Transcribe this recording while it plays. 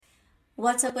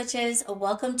What's up, witches?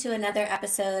 Welcome to another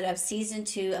episode of Season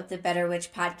 2 of the Better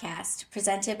Witch podcast,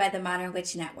 presented by the Modern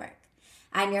Witch Network.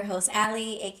 I'm your host,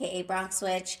 Aly, aka Bronx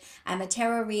Witch. I'm a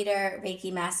tarot reader,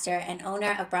 Reiki master, and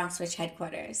owner of Bronx Witch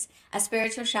Headquarters, a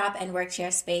spiritual shop and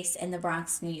workshare space in the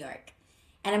Bronx, New York.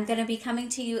 And I'm going to be coming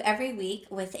to you every week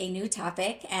with a new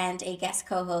topic and a guest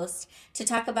co-host to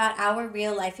talk about our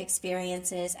real life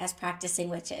experiences as practicing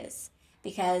witches.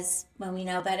 Because when we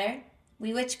know better,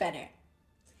 we witch better.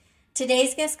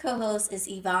 Today's guest co-host is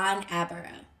Yvonne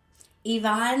Aburrow.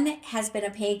 Yvonne has been a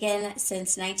pagan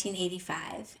since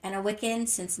 1985 and a Wiccan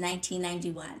since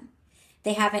 1991.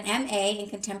 They have an MA in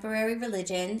Contemporary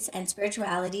Religions and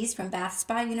Spiritualities from Bath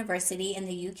Spa University in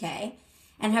the UK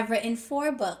and have written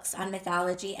 4 books on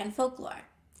mythology and folklore.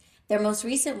 Their most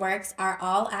recent works are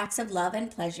All Acts of Love and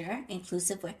Pleasure,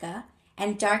 Inclusive Wicca,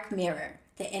 and Dark Mirror,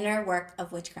 The Inner Work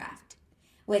of Witchcraft,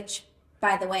 which,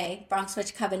 by the way, Bronx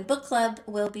Witch Coven Book Club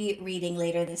will be reading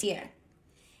later this year.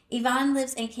 Yvonne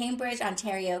lives in Cambridge,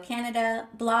 Ontario, Canada,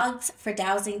 blogs for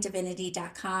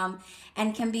dowsingdivinity.com,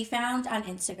 and can be found on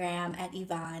Instagram at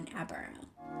Yvonne Aburrow.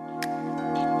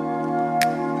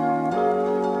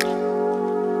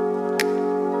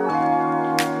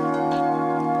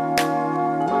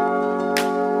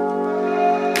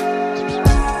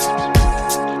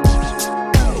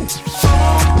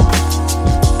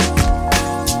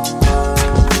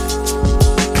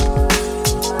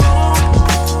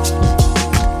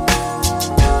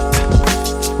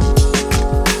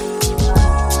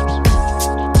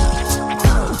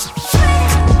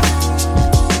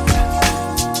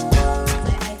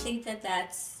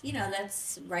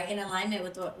 That's right in alignment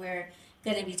with what we're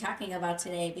going to be talking about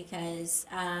today, because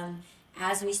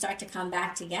as we start to come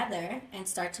back together and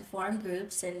start to form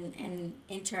groups and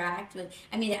interact with,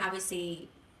 obviously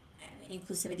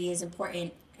inclusivity is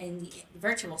important in the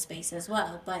virtual space as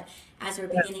well, but as we're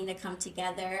beginning to come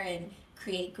together and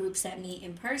create groups that meet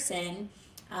in person,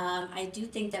 I do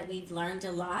think that we've learned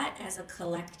a lot as a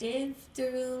collective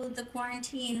through the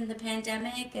quarantine and the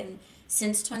pandemic and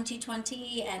since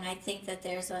 2020, and I think that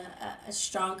there's a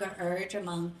stronger urge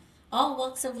among all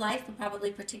walks of life, but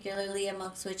probably particularly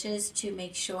amongst witches, to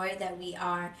make sure that we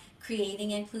are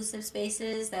creating inclusive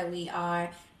spaces, that we are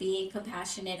being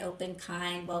compassionate, open,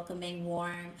 kind, welcoming,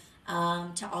 warm,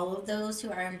 to all of those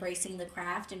who are embracing the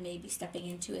craft and maybe stepping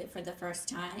into it for the first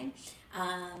time.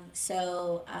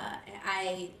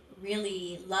 I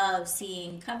really love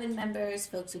seeing coven members,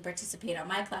 folks who participate on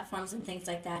my platforms and things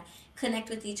like that, connect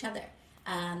with each other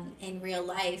in real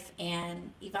life.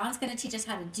 And Yvonne's going to teach us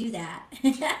how to do that.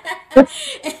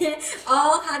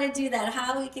 All how to do that,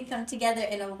 how we can come together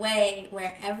in a way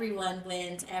where everyone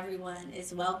wins, everyone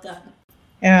is welcome.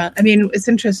 Yeah, it's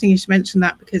interesting you should mention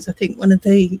that, because I think one of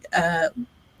the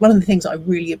things I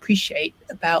really appreciate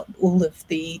about all of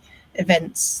the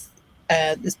events,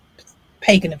 the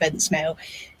pagan events now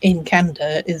in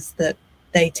Canada, is that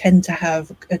they tend to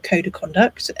have a code of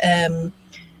conduct,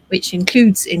 which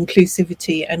includes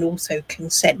inclusivity and also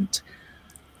consent.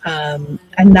 And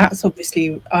that's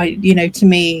obviously, to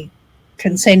me,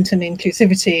 consent and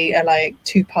inclusivity are like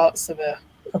two parts of a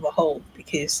whole,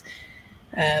 because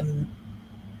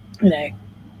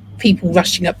people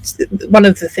rushing up to one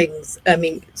of the things,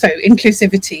 so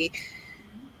inclusivity,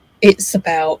 it's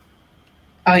about,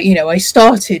 I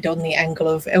started on the angle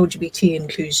of LGBT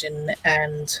inclusion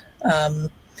and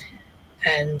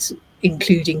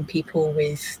including people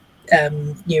with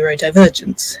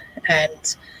neurodivergence.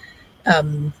 And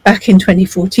back in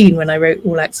 2014, when I wrote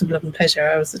All Acts of Love and Pleasure,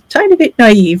 I was a tiny bit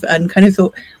naive and kind of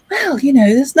thought, well,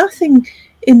 there's nothing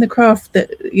in the craft that,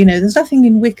 there's nothing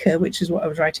in Wicca, which is what I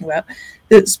was writing about,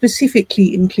 that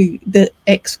specifically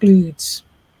excludes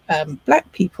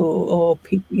Black people or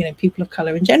people of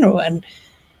color in general. And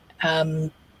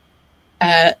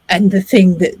the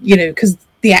thing that, because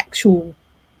the actual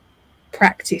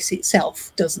practice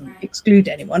itself doesn't exclude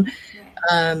anyone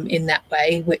in that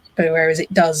way, whereas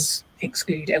it does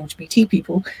exclude LGBT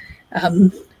people.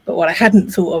 But what I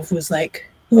hadn't thought of was like,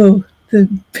 full of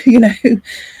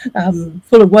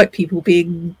white people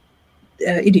being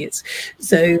idiots.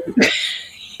 So,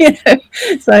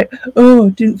 it's like,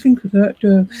 didn't think of that.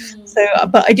 So,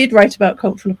 but I did write about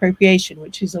cultural appropriation,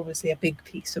 which is obviously a big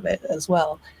piece of it as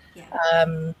well. Yeah.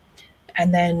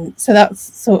 And then, so that's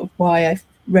sort of why I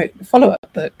wrote the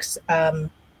follow-up books,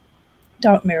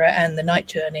 Dark Mirror and The Night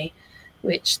Journey,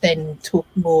 which then talk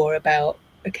more about,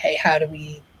 okay, how do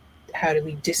we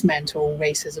dismantle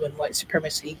racism and white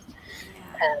supremacy,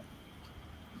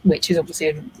 which is obviously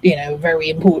a very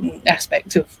important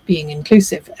aspect of being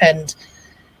inclusive. And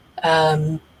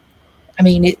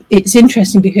it's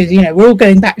interesting because we're all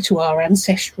going back to our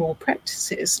ancestral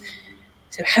practices,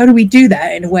 So how do we do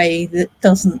that in a way that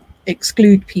doesn't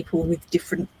exclude people with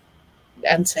different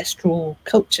ancestral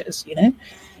cultures,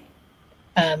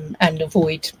 and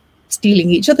avoid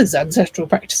stealing each other's ancestral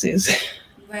practices?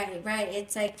 Right.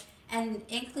 It's like, and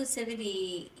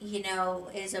inclusivity,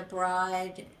 is a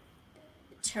broad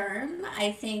term.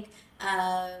 I think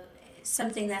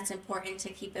something that's important to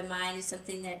keep in mind is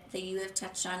something that you have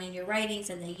touched on in your writings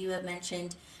and that you have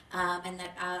mentioned, and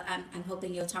that I'm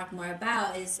hoping you'll talk more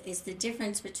about, is the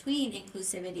difference between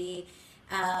inclusivity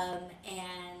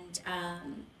and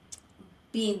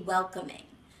being welcoming.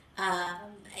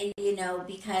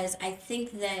 Because I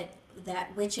think that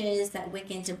witches, that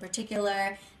Wiccans in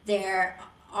particular, there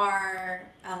are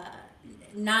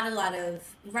not a lot of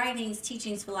writings,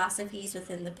 teachings, philosophies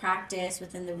within the practice,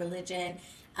 within the religion,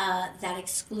 that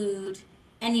exclude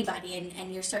anybody.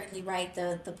 And you're certainly right.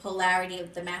 The polarity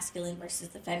of the masculine versus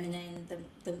the feminine,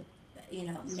 the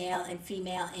male and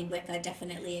female in Wicca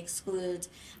definitely excludes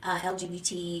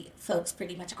LGBT folks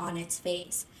pretty much on its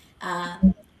face.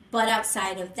 But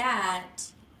outside of that,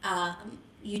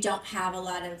 you don't have a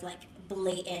lot of like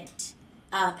blatant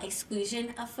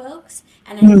exclusion of folks.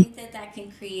 And I think that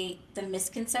can create the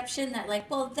misconception that, like,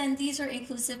 well, then these are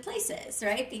inclusive places,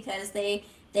 right? Because they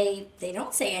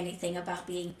don't say anything about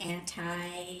being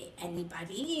anti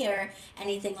anybody or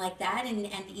anything like that. And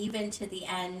even to the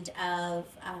end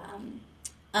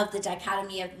of the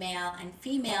dichotomy of male and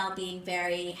female being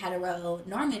very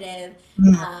heteronormative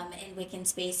in Wiccan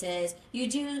spaces, you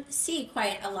do see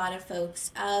quite a lot of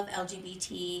folks of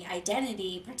LGBT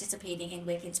identity participating in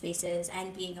Wiccan spaces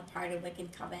and being a part of Wiccan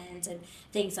covens and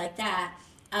things like that.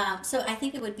 So I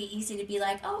think it would be easy to be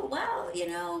like, oh, well,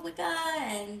 Wicca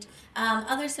and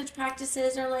other such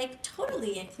practices are like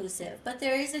totally inclusive. But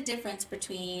there is a difference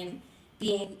between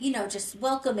being, just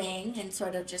welcoming and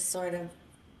sort of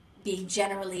being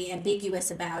generally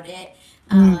ambiguous about it,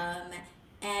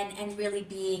 and really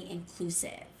being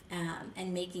inclusive,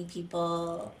 and making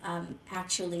people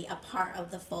actually a part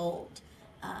of the fold,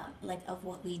 like of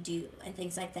what we do and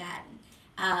things like that.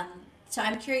 Um, so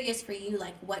I'm curious for you,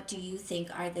 like, what do you think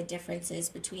are the differences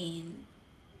between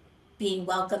being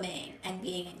welcoming and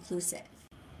being inclusive?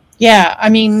 Yeah, I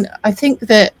mean, I think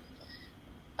that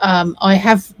I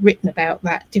have written about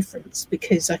that difference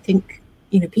because I think,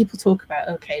 people talk about,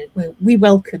 okay, well, we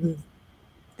welcome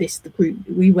the group,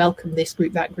 we welcome this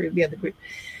group, that group, the other group.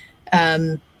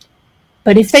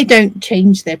 But if they don't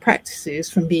change their practices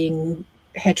from being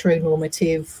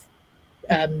heteronormative,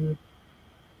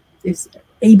 is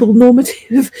able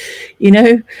normative,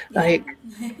 like,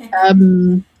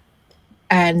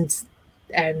 and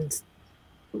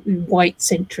white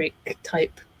centric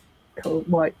type,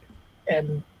 white,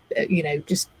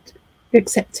 just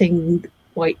accepting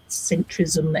white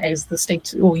centrism as the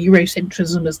status, or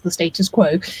Eurocentrism as the status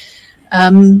quo,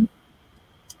 then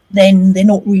they're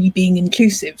not really being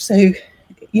inclusive. So,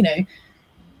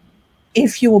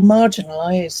 if you're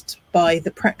marginalized by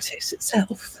the practice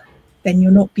itself, then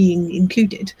you're not being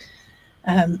included.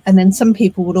 And then some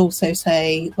people would also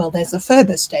say, well, there's a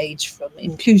further stage from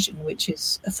inclusion, which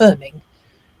is affirming.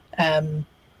 I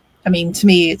mean, to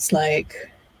me, it's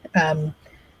like,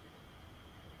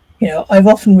 I've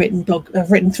often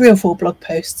I've written 3 or 4 blog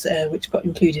posts, which got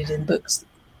included in books,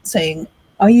 saying,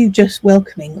 are you just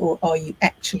welcoming or are you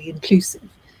actually inclusive?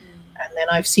 And then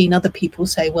I've seen other people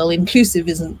say, well, inclusive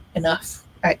isn't enough,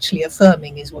 actually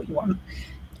affirming is what you want.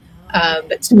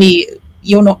 But to me,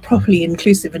 you're not properly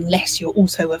inclusive unless you're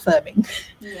also affirming.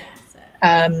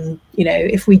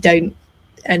 If we don't,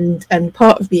 and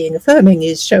part of being affirming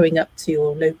is showing up to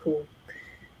your local,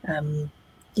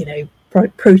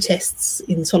 protests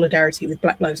in solidarity with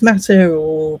Black Lives Matter,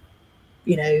 or,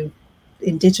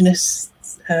 Indigenous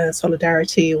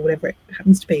solidarity, or whatever it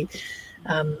happens to be.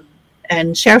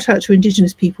 And shout out to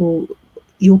Indigenous people,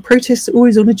 your protests are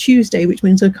always on a Tuesday, which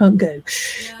means I can't go.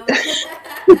 No.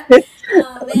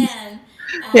 Oh, man.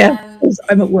 Yeah,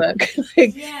 I'm at work.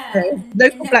 Like,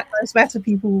 local No. Black Lives Matter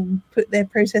people put their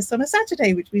protests on a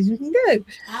Saturday, which means we can go.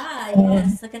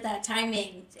 Yes, look at that.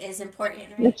 Timing is important,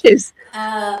 right? It is.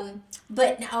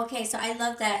 But okay, so I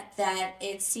love that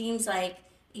it seems like,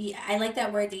 I like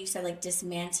that word that you said, like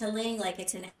dismantling, like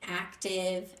it's an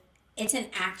action.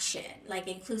 Like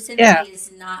inclusivity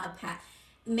is not a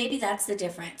maybe that's the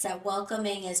difference. That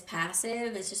welcoming is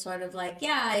passive. It's just sort of like,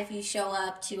 yeah, if you show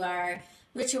up to our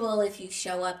ritual, if you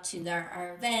show up to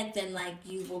our event, then like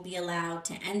you will be allowed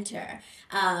to enter,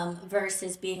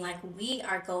 versus being like, we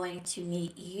are going to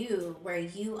meet you where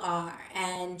you are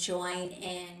and join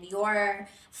in your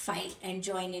fight and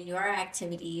join in your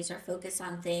activities or focus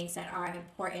on things that are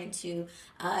important to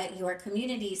your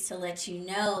communities, to let you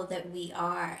know that we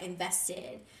are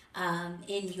invested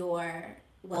in your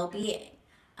well-being.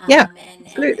 Yeah, And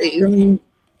absolutely. I mean,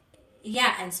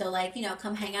 yeah, and so like,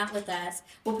 come hang out with us.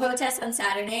 We'll protest on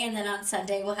Saturday, and then on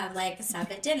Sunday we'll have like a stop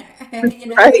at dinner. You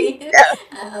know what I right. mean? Yeah.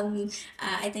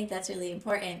 I think that's really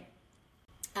important.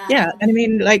 Yeah. Um, And I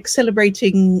mean, like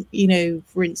celebrating,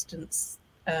 for instance,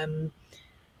 um,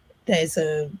 there's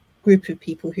a group of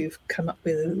people who've come up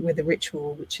with a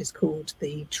ritual which is called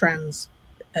the trans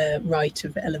rite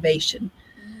of elevation.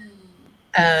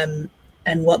 Um,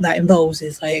 and what that involves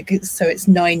is like, so it's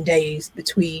 9 days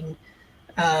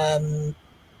um,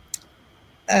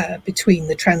 between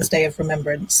the Trans Day of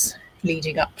Remembrance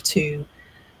leading up to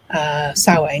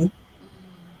Samhain,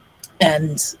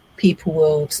 and people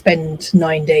will spend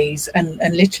 9 days and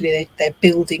literally they're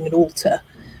building an altar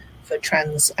for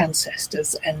trans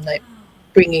ancestors, and like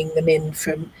bringing them in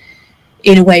from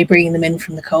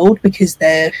the cold, because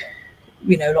they're,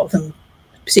 a lot of them,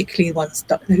 particularly the ones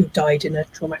who died in a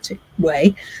traumatic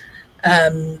way.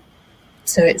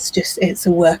 So it's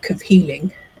a work of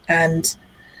healing, and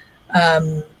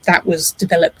that was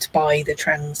developed by the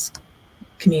trans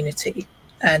community,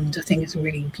 and I think it's a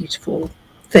really beautiful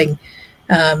thing.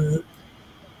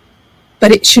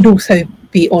 But it should also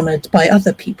be honoured by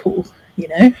other people,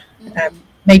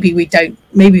 maybe we're,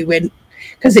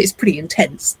 because it's pretty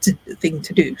intense thing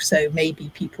to do, so maybe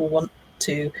people want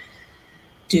to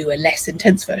do a less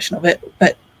intense version of it,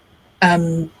 but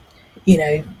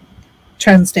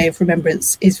Trans Day of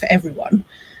Remembrance is for everyone.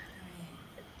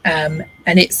 And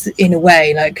it's, in a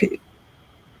way, like,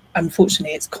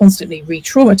 unfortunately, it's constantly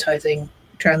re-traumatizing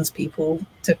trans people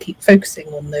to keep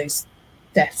focusing on those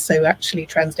deaths. So actually,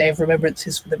 Trans Day of Remembrance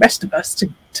is for the rest of us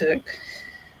to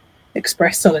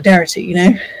express solidarity,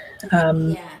 Yeah,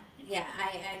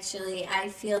 I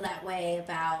feel that way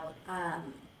about a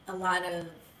lot of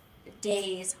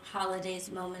days, holidays,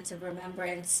 moments of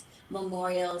remembrance,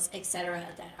 memorials, etc.,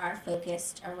 that are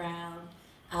focused around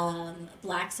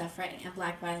Black suffering and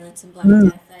Black violence and Black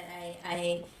death.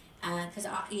 Because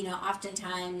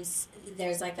oftentimes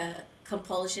there's like a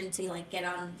compulsion to like get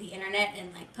on the internet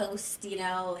and like post,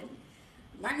 and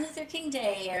Martin Luther King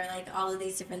Day or like all of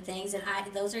these different things, and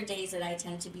those are days that I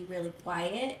tend to be really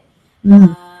quiet,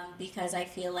 because I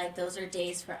feel like those are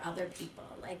days for other people.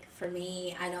 Like for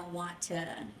me, I don't want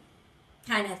to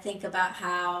kind of think about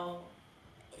how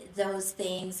those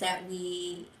things that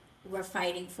we were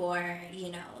fighting for,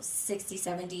 60,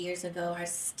 70 years ago are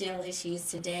still issues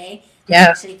today. It's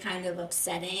actually kind of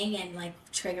upsetting and like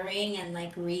triggering and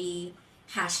like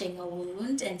rehashing a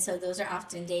wound. And so those are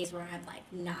often days where I'm like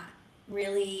not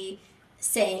really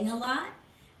saying a lot.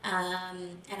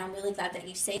 And I'm really glad that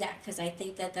you say that, because I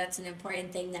think that that's an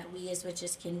important thing that we as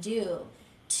witches can do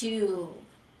to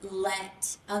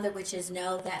let other witches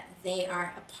know that they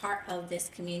are a part of this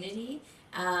community,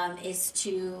 is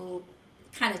to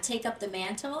kind of take up the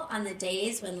mantle on the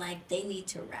days when like they need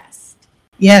to rest.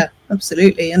 Yeah,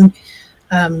 absolutely. And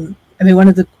I mean, one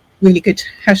of the really good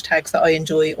hashtags that I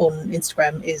enjoy on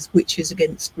Instagram is Witches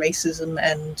Against Racism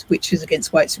and Witches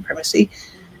Against White Supremacy.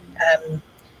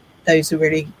 Those are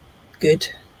really good.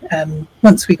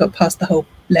 Once we got past the whole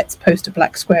let's post a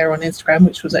black square on Instagram,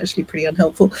 which was actually pretty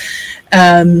unhelpful.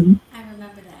 I remember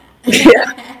that.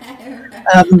 Yeah.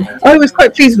 I was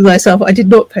quite pleased with myself. I did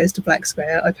not post a black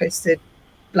square. I posted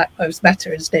Black Lives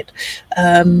Matter instead.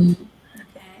 And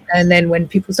then when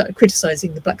people started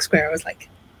criticizing the black square, I was like,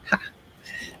 ha.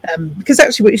 Because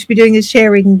actually what you should be doing is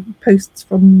sharing posts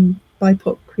from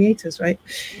BIPOC creators, right?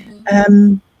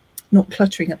 Not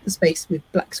cluttering up the space with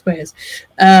black squares.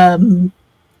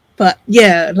 But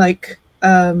yeah, like,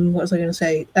 what was I going to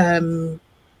say? I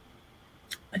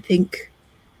think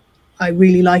I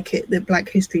really like it that Black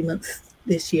History Month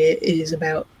this year is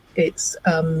about its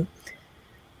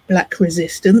black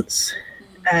resistance,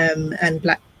 and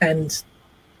black, and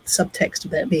subtext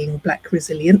of that being black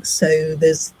resilience. So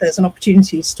there's an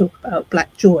opportunity to talk about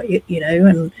black joy,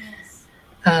 and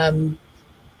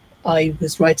I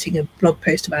was writing a blog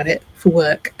post about it for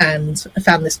work, and I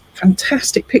found this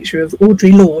fantastic picture of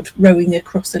Audre Lorde rowing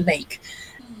across a lake,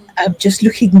 just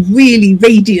looking really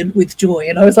radiant with joy,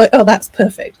 and I was like, oh, that's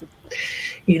perfect,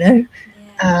 and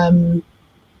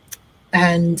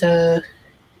I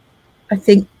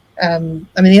think I mean,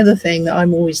 the other thing that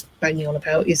I'm always banging on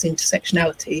about is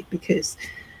intersectionality, because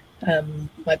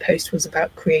My post was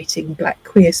about creating Black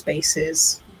queer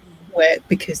spaces,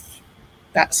 because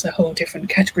that's a whole different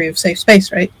category of safe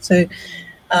space, right? So,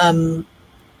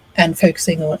 and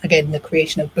focusing on, again, the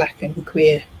creation of Black and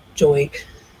queer joy.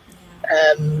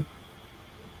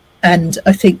 And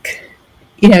I think,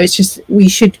 it's just, we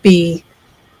should be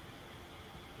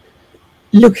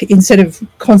instead of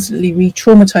constantly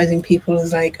re-traumatizing people,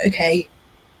 as like, okay,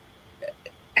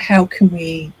 how can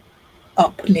we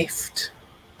uplift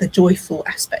the joyful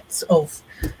aspects of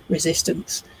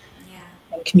resistance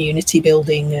and community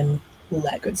building and all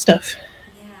that good stuff.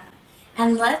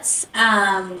 And let's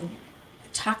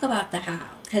talk about the how,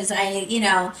 because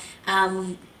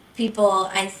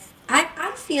people,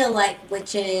 I feel like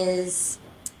witches,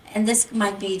 and this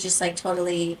might be just like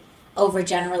totally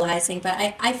overgeneralizing, but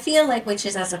I feel like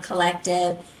witches as a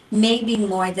collective, maybe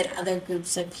more than other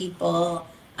groups of people,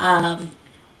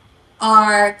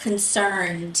 are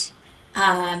concerned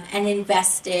and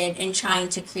invested in trying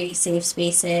to create safe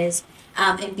spaces,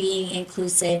 and being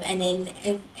inclusive, and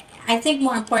I think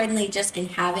more importantly, just in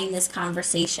having this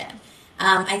conversation.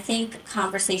 I think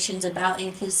conversations about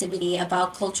inclusivity,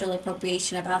 about cultural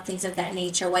appropriation, about things of that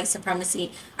nature, white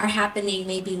supremacy, are happening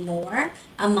maybe more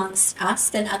amongst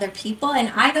us than other people. And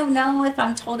I don't know if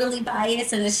I'm totally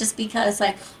biased, and it's just because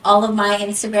like all of my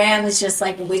Instagram is just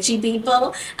like witchy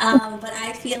people. But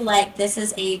I feel like this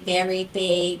is a very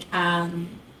big.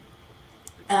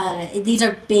 These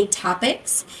are big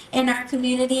topics in our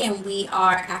community, and we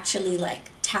are actually like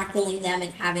tackling them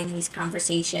and having these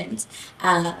conversations.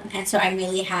 And so I'm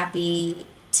really happy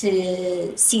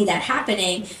to see that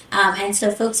happening. And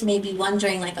so folks may be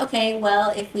wondering, like, okay,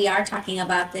 well, if we are talking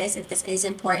about this, if this is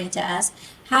important to us,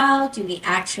 how do we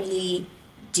actually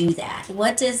do that?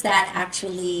 What does that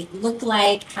actually look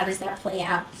like? How does that play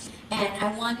out? And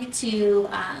I wanted to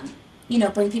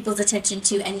bring people's attention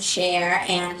to and share.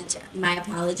 And my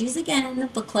apologies again,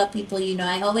 book club people.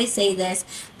 I always say this.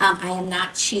 I am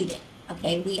not cheating.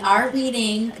 Okay, we are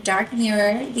reading Dark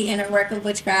Mirror, The Inner Work of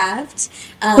Witchcraft,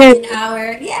 in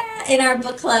our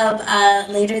book club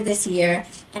later this year.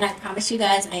 And I promise you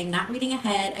guys, I am not reading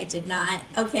ahead. I did not,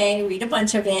 read a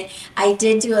bunch of it. I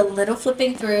did do a little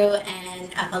flipping through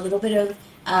and a little bit of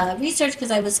research,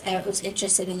 because I was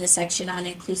interested in the section on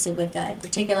inclusive Wicca in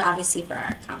particular, obviously for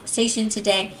our conversation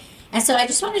today. And so I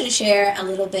just wanted to share a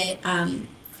little bit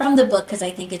from the book, because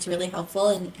I think it's really helpful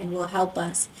and will help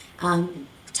us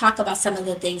talk about some of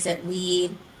the things that we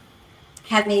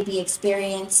have maybe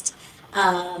experienced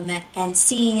and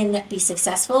seen be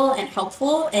successful and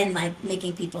helpful in like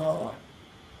making people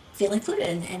feel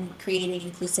included and creating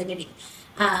inclusivity.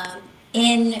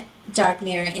 In Dark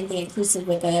Mirror, in the Inclusive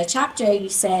Wicca chapter, you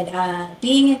said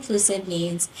being inclusive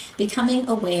means becoming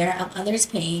aware of others'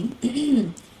 pain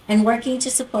and working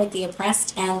to support the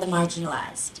oppressed and the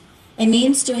marginalized. It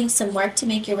means doing some work to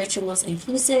make your rituals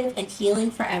inclusive and healing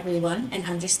for everyone, and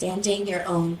understanding your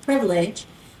own privilege,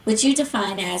 which you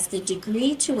define as the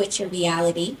degree to which your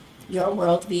reality, your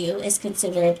worldview, is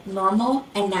considered normal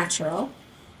and natural,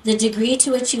 the degree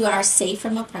to which you are safe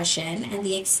from oppression, and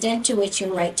the extent to which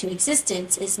your right to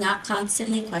existence is not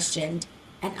constantly questioned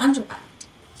and undermined.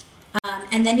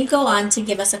 And then you go on to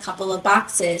give us a couple of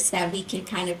boxes that we can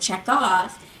kind of check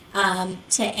off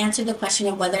to answer the question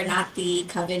of whether or not the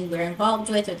coven we're involved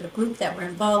with, or the group that we're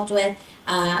involved with,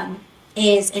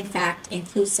 is in fact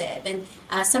inclusive. And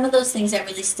some of those things that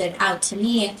really stood out to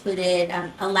me included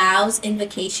allows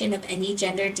invocation of any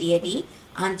gender deity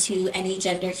onto any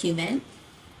gender human,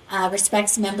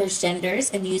 respects members' genders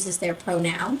and uses their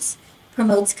pronouns,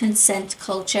 promotes consent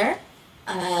culture,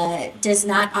 does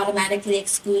not automatically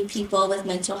exclude people with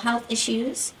mental health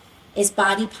issues, is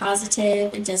body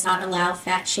positive and does not allow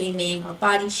fat shaming or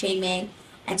body shaming,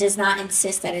 and does not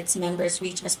insist that its members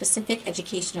reach a specific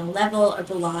educational level or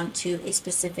belong to a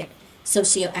specific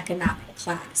socioeconomic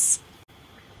class.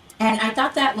 And I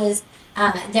thought that was,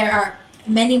 there are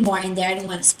many more in there. I didn't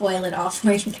want to spoil it all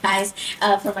for you guys,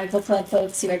 for my book club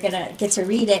folks who are going to get to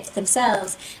read it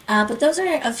themselves. But those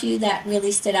are a few that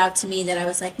really stood out to me, that I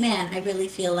was like, man, I really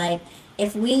feel like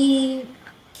if we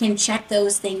can check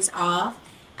those things off,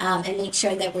 and make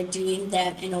sure that we're doing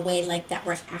them in a way like that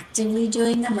we're actively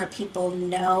doing them, where people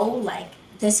know, like,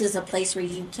 this is a place where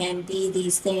you can be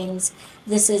these things.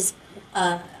 This is,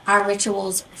 our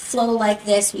rituals flow like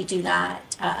this. We do not,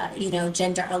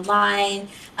 gender align,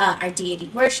 our deity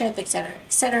worship, et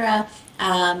cetera,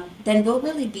 then we'll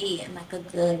really be in like a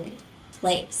good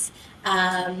place.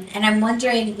 And I'm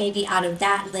wondering, maybe out of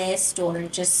that list, or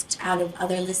just out of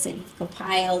other lists that you've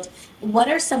compiled, what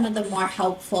are some of the more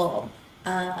helpful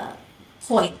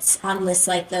points on lists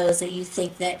like those that you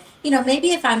think that, maybe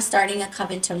if I'm starting a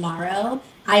coven tomorrow,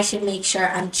 I should make sure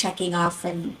I'm checking off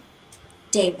from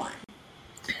day one?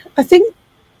 I think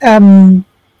um,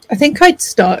 I think I'd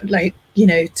start like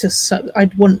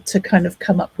I'd want to kind of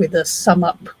come up with a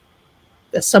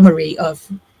summary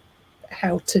of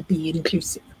how to be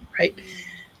inclusive, right?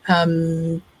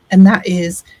 And that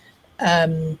is,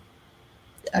 um,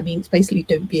 I mean, it's basically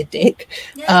don't be a dick,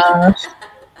 uh,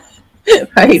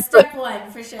 That's right? But step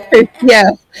one for sure.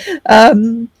 yeah,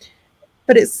 um,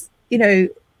 but it's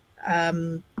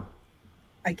um,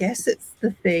 I guess it's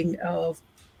the thing of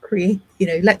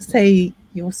let's say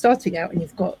you're starting out and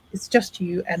it's just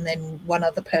you and then one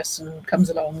other person comes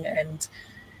along and,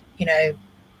 you know,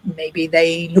 maybe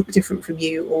they look different from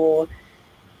you or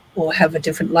have a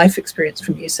different life experience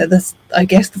from you. So this, I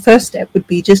guess the first step would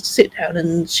be just to sit down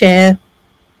and share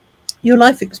your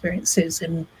life experiences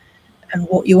and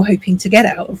what you're hoping to get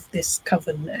out of this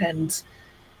coven and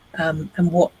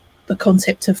what the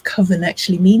concept of coven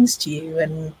actually means to you.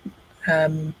 And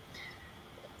um,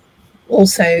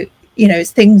 also,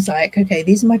 it's things like, okay,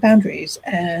 these are my boundaries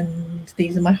and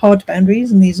these are my hard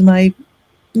boundaries and these are my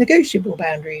negotiable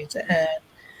boundaries,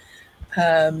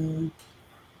 um,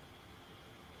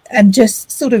 and just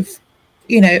sort of,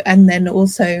 and then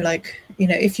also, like,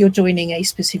 if you're joining a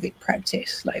specific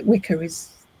practice, like Wicca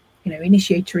is,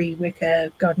 initiatory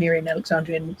Wicca, Gardnerian,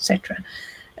 Alexandrian, etc.,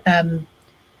 um,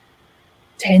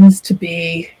 tends to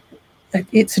be,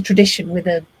 it's a tradition with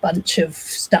a bunch of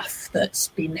stuff that's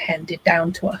been handed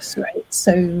down to us, right?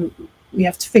 So we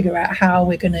have to figure out how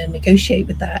we're going to negotiate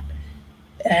with that.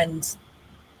 And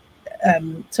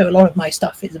so a lot of my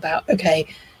stuff is about, okay,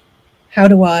 how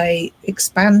do I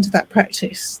expand that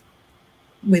practice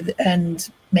with and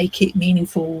make it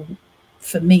meaningful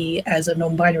for me as a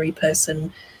non-binary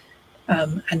person,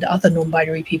 and other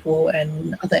non-binary people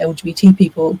and other LGBT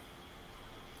people,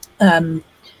 um,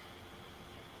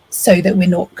 so that we're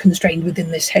not constrained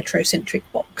within this heterocentric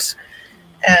box.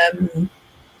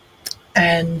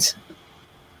 And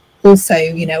also,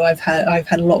 I've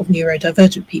had a lot of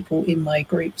neurodivergent people in my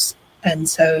groups, and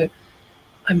so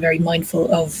I'm very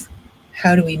mindful of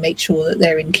how do we make sure that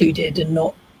they're included and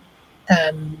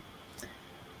um,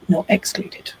 not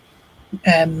excluded.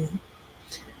 Um,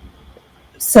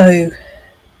 so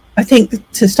I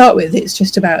think to start with, it's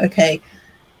just about, okay,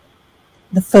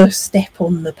 the first step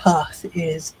on the path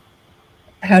is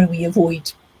how do we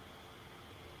avoid,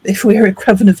 if we're a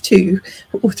coven of two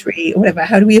or three or whatever,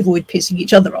 how do we avoid pissing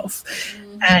each other off?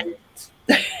 And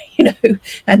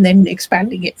and then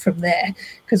expanding it from there.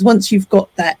 Because once you've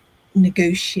got that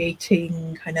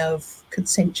negotiating kind of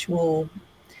consensual,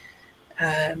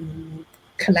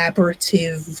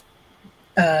 collaborative,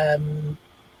 um,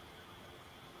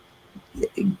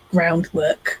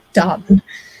 groundwork done,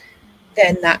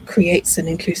 then that creates an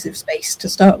inclusive space to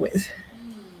start with.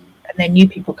 And then new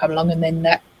people come along, and then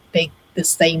the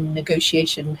same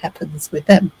negotiation happens with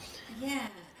them. Yeah,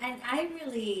 and I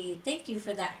really thank you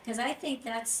for that because I think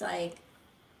that's like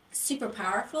super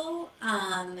powerful,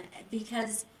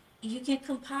 because you can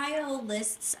compile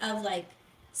lists of like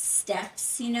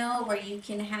steps, where you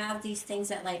can have these things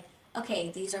that, like,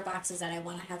 okay, these are boxes that I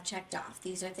want to have checked off.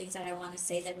 These are things that I want to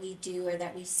say that we do or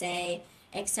that we say,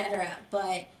 etc.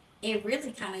 But it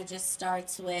really kind of just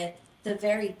starts with the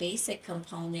very basic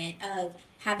component of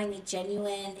having a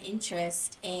genuine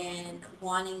interest and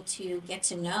wanting to get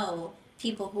to know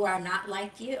people who are not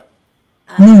like you,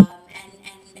 Mm.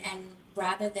 and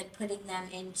rather than putting them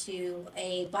into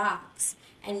a box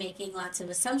and making lots of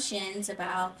assumptions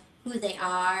about who they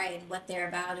are and what they're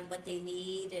about and what they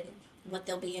need and what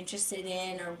they'll be interested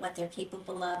in or what they're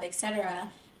capable of,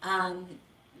 etc. Um,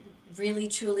 really,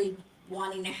 truly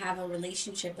wanting to have a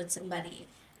relationship with somebody,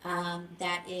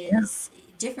 that Yeah. is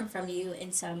different from you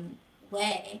in some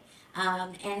way.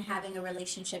 And having a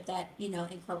relationship that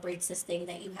incorporates this thing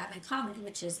that you have in common,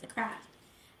 which is the craft.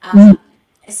 Mm. Um,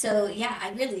 so yeah,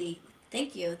 I really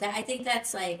thank you. That I think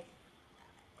that's like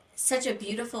such a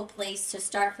beautiful place to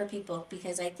start for people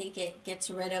because I think it gets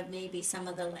rid of maybe some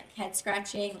of the like head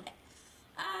scratching, like,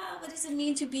 what does it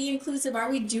mean to be inclusive? Are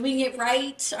we doing it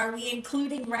right? Are we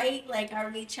including right? Like, are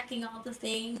we checking all the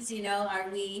things? Are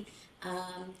we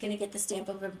going to get the stamp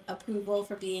of approval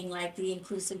for being like the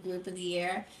inclusive group of the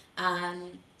year?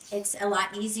 Um, it's a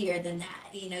lot easier than that.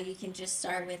 You can just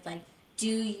start with like, do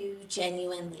you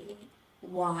genuinely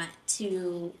want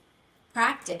to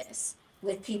practice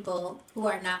with people who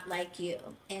are not like you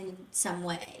in some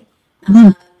way?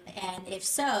 Mm. And if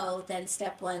so, then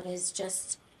step one is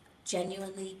just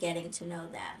genuinely getting to know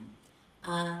them,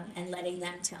 and letting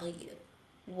them tell you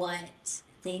what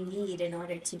they need in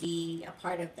order to be a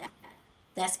part of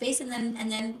that space, and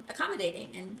then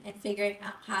accommodating and figuring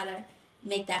out how to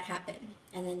make that happen,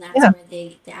 and then that's Yeah. where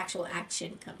the actual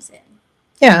action comes in.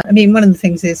 Yeah, I mean, one of the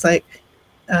things is like,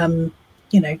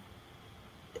 you know,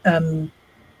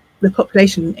 the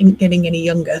population ain't getting any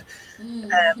younger,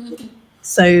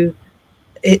 so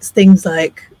it's things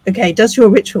like, okay, does your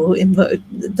ritual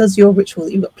that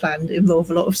you've got planned involve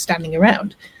a lot of standing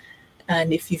around?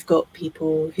 And if you've got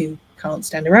people who can't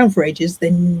stand around for ages,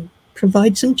 then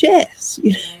provide some chairs.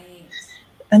 You know? Right.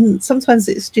 And sometimes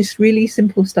it's just really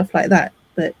simple stuff like that.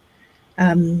 But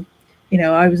you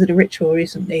know, I was at a ritual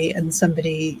recently, and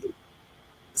somebody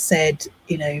said,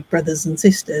 you know, brothers and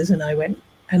sisters, and I went,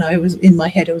 and I was in my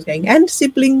head, I was going, and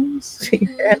siblings,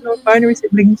 and non-binary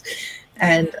siblings,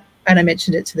 and I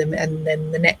mentioned it to them, and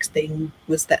then the next thing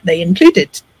was that they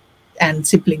included and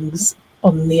siblings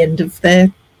on the end of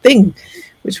their thing,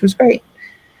 which was great.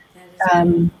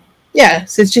 Yeah,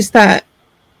 so it's just that,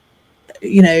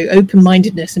 you know,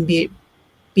 open-mindedness and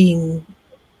being,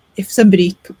 if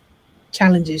somebody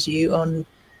challenges you on,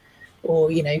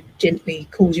 or, you know, gently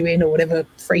calls you in, or whatever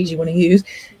phrase you want to use,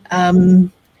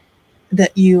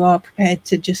 that you are prepared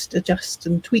to just adjust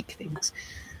and tweak things.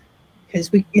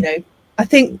 Because we, you know, I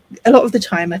think a lot of the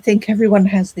time, I think everyone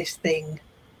has this thing,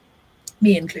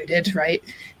 me included, right,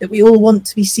 that we all want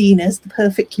to be seen as the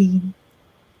perfectly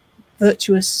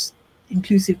virtuous,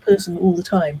 inclusive person all the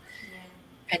time.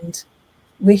 And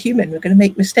we're human, we're going to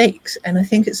make mistakes. And I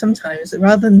think it's sometimes,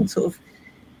 rather than sort of,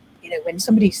 you know, when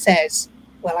somebody says,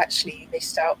 well, actually,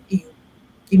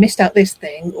 you missed out this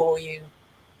thing, or you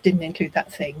didn't include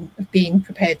that thing, of being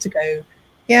prepared to go,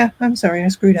 yeah, I'm sorry, I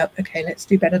screwed up. Okay, let's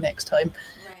do better next time.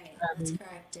 Right, let's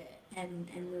correct it and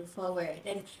move forward.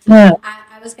 And Yeah.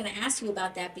 I was going to ask you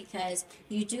about that, because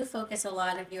you do focus a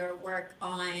lot of your work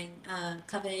on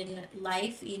coven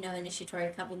life, you know,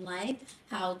 initiatory coven life,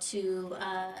 how to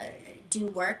do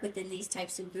work within these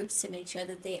types of groups to make sure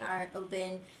that they are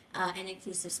open and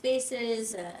inclusive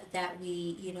spaces, that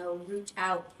we, you know, root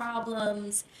out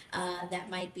problems that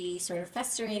might be sort of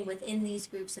festering within these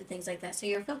groups and things like that. So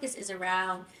your focus is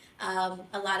around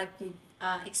a lot of group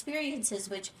experiences,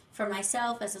 which for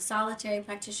myself as a solitary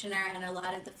practitioner and a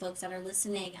lot of the folks that are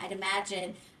listening, I'd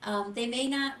imagine they may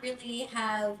not really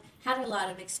have had a lot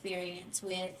of experience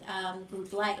with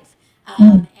group life.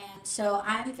 And so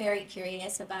I'm very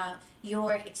curious about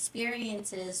your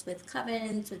experiences with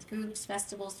covens, with groups,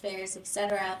 festivals, fairs,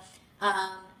 etc.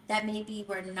 That maybe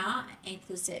were not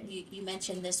inclusive. You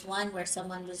mentioned this one where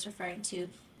someone was referring to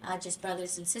just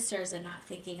brothers and sisters and not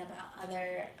thinking about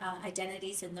other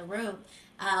identities in the room.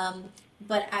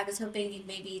 But I was hoping you'd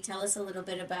maybe tell us a little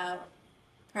bit about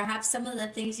perhaps some of the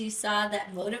things you saw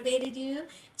that motivated you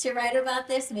to write about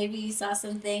this. Maybe you saw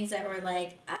some things that were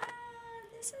like,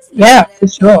 this is not For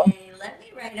sure. okay. Let me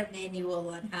write a manual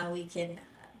on how we can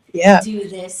do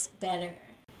this better.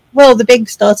 Well, the big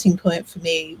starting point for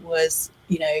me was,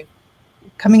 you know,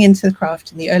 coming into the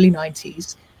craft in the early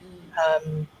 90s,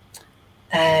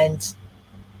 and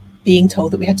being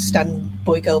told that we had to stand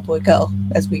boy, girl,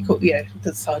 as we call, you know,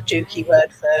 that's our jokey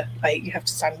word for, like, you have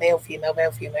to stand male, female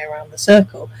around the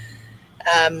circle.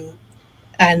 And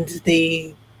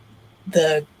the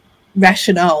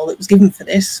rationale that was given for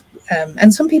this,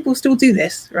 and some people still do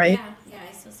this, right?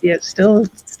 Yeah, it's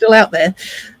still out there.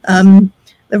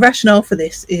 The rationale for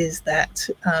this is that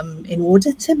in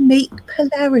order to make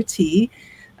polarity,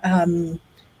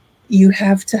 you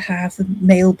have to have a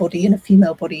male body and a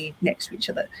female body next to each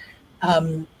other.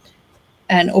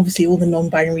 And obviously all the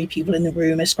non-binary people in the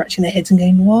room are scratching their heads and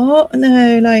going, what?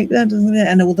 No, like that doesn't.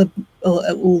 And all the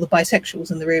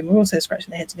bisexuals in the room are also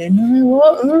scratching their heads and going, no,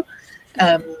 what?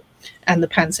 And the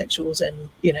pansexuals, and,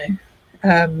 you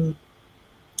know,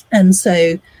 and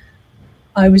so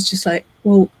I was just like,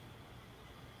 well,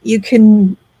 you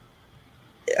don't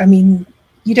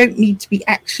need to be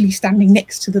actually standing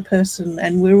next to the person,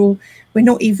 and we're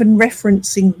not even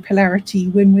referencing polarity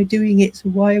when we're doing it. So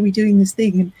why are we doing this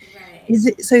thing? And is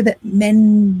it so that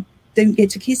men don't get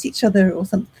to kiss each other or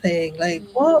something? Like,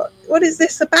 what is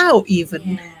this about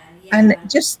even? And it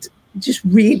just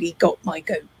really got my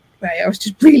goat, right? I was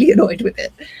just really annoyed with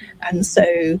it. And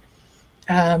so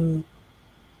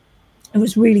I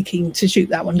was really keen to shoot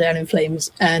that one down in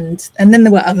flames. And then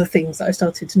there were other things that I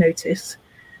started to notice,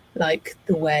 like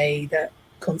the way that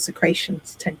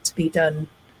consecrations tend to be done.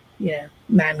 You know,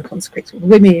 man consecrates all the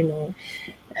women, or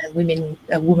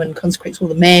a woman consecrates all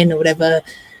the men, or whatever.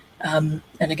 And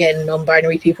again,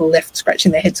 non-binary people left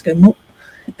scratching their heads going, what?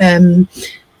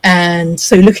 And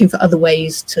so looking for other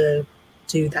ways to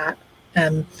do that.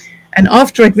 And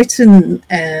after I'd written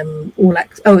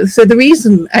so the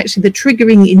reason, actually, the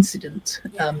triggering incident,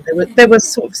 there was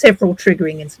sort of several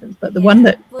triggering incidents, but the one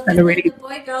that kind of really, the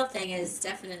boy girl thing is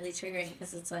definitely triggering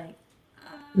because it's like,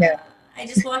 yeah, I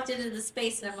just walked into the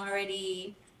space and I'm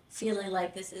already feeling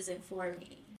like this isn't for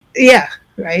me. yeah,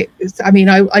 right. I mean,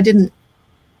 I didn't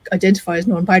identify as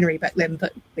non-binary back then,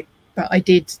 but I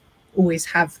did always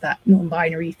have that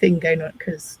non-binary thing going on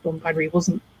because non-binary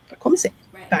wasn't a concept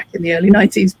back in the early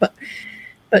 90s, but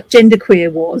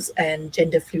genderqueer was, and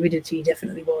gender fluidity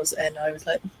definitely was, and I was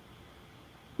like,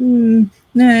 no,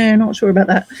 not sure about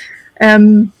that.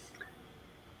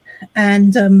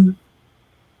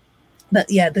 But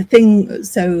yeah, the thing,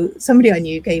 so somebody I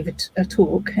knew gave a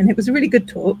talk, and it was a really good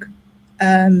talk,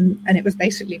 and it was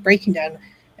basically breaking down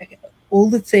all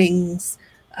the things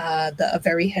that are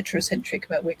very heterocentric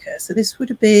about Wicca. So this would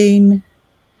have been,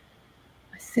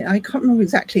 I can't remember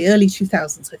exactly, early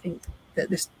 2000s, I think, that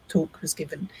this talk was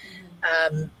given.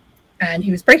 And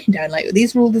he was breaking down, like,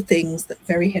 these are all the things that are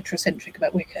very heterocentric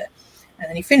about Wicca. And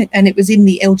then he finished, and it was in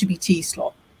the LGBT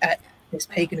slot at this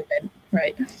pagan event,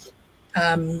 right?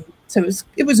 So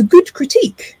it was a good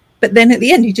critique. But then at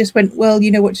the end, he just went, well, you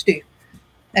know what to do.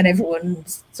 And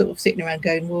everyone's sort of sitting around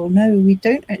going, well, no, we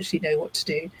don't actually know what to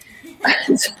do.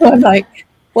 And so I'm like,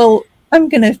 well, I'm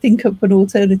going to think up an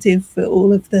alternative for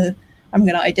I'm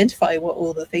going to identify what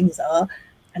all the things are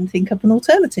and think up an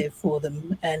alternative for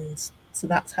them. And so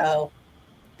that's how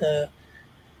the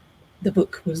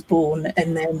book was born.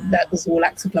 And then that was All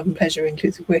Acts of Love and Pleasure,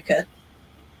 Inclusive Wicca.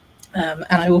 And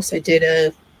I also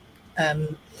did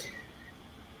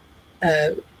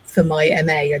for my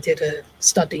MA, I did a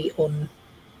study on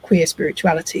queer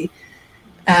spirituality.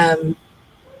 And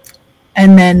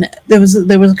then there was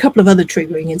a couple of other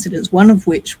triggering incidents, one of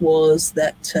which was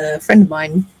that a friend of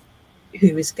mine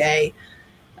who is gay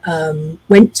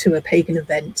went to a pagan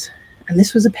event, and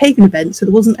this was a pagan event, so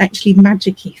there wasn't actually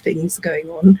magic-y things going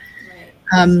on.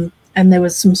 And there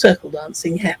was some circle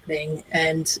dancing happening,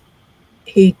 and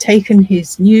he'd taken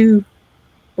his new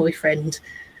boyfriend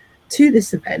to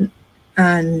this event,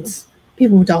 and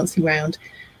people were dancing around,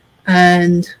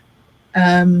 and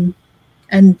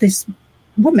this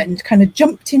woman kind of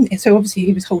jumped in. So obviously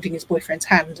he was holding his boyfriend's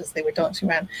hand as they were dancing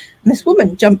around, and this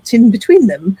woman jumped in between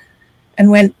them and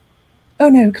went, oh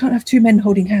no, we can't have two men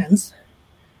holding hands.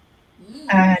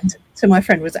 And so my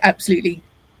friend was absolutely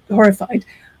horrified,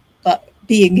 but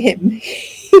being him,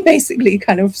 he basically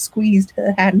kind of squeezed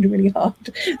her hand really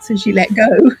hard, so she let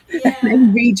go and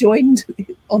then rejoined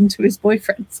onto his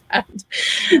boyfriend's hand.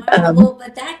 Well,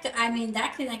 but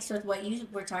that connects with what you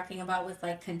were talking about with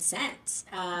like consent,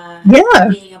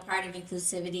 being a part of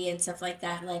inclusivity and stuff like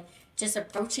that, like just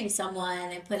approaching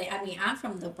someone and I'm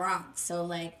from the Bronx, so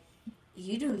like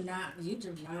you do not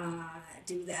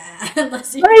do that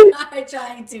unless you are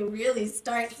trying to really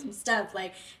start some stuff,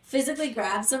 like physically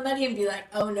grab somebody and be like,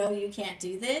 oh no, you can't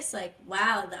do this. Like,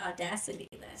 wow, the audacity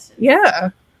of that.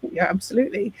 Yeah,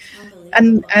 absolutely.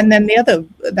 And then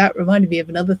that reminded me of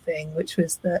another thing, which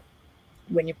was that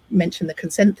when you mentioned the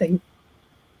consent thing,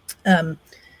 there's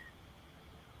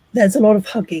a lot of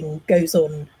hugging goes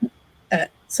on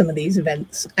at some of these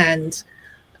events, and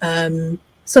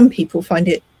some people find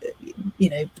it,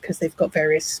 because they've got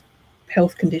various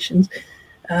health conditions,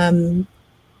 and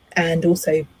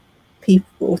also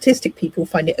autistic people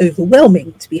find it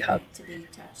overwhelming to be hugged, to be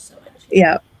touched so much.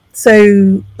 Yeah.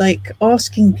 So like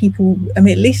asking people, at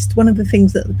least one of the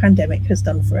things that the pandemic has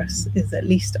done for us is at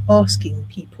least asking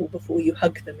people before you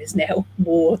hug them is now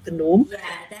more the norm. Yeah,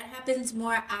 that happens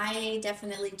more. I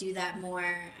definitely do that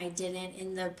more. I didn't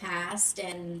in the past,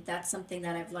 and that's something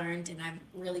that I've learned, and I'm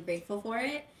really grateful for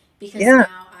it. Because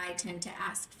now I tend to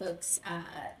ask folks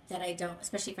that I don't,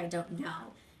 especially if I don't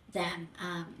know them,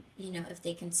 if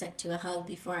they consent to a hug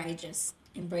before I just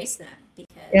embrace them.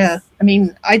 Because I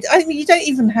mean, you don't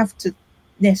even have to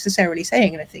necessarily say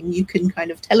anything. You can kind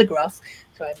of telegraph.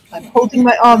 So I'm holding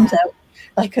my arms out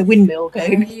like a windmill,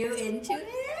 going, are you into it?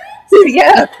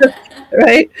 Yeah,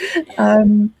 right. Yeah.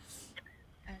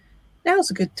 Now's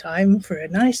a good time for a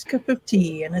nice cup of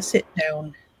tea and a sit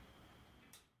down.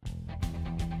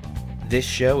 This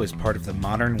show is part of the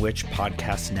Modern Witch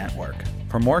Podcast Network.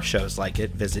 For more shows like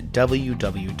it, visit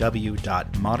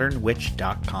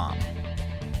www.modernwitch.com.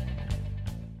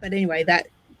 But anyway, that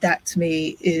to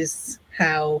me is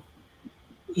how,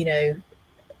 a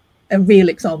real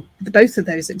example. Both of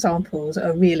those examples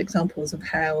are real examples of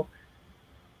how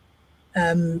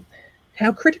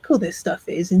critical this stuff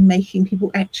is in making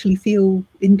people actually feel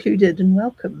included and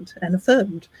welcomed and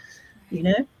affirmed,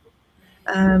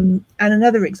 And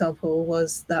another example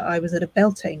was that I was at a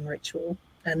Beltane ritual,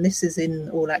 and this is in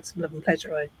All Acts of Love and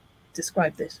Pleasure. I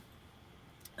describe this.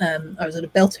 I was at a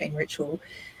Beltane ritual,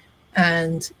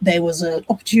 and there was an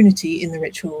opportunity in the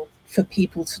ritual for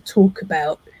people to talk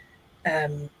about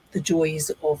the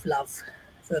joys of love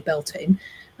for Beltane.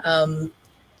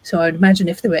 So I'd imagine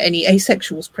if there were any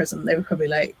asexuals present, they were probably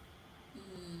like,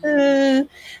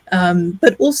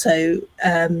 but also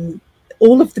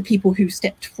all of the people who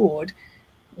stepped forward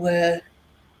were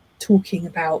talking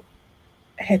about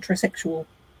heterosexual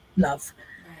love.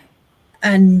 Right.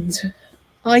 And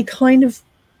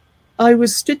I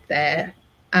was stood there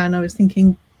and I was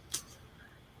thinking, I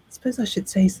suppose I should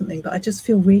say something, but I just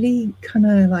feel really kind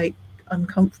of like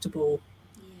uncomfortable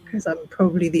because I'm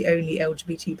probably the only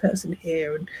LGBT person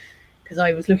here, and because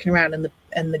I was looking around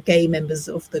and the gay members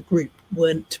of the group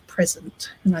weren't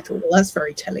present, and I thought, well, that's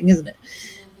very telling, isn't it?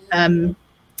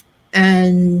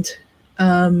 And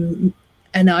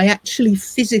I actually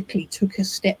physically took a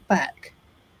step back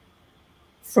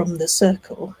from the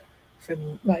circle,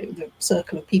 from like the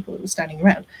circle of people that were standing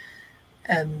around,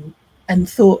 and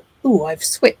thought, oh, I've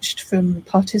switched from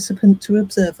participant to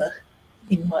observer.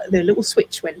 The little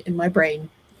switch went in my brain,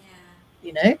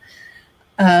 you know,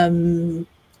 and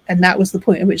that was the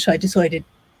point at which I decided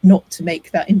not to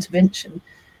make that intervention.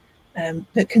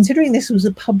 But considering this was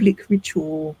a public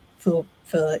ritual for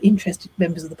interested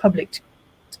members of the public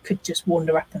could just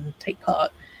wander up and take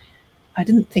part, I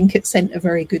didn't think it sent a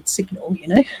very good signal, you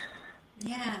know.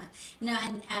 Yeah. No,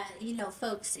 and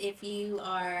folks, if you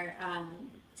are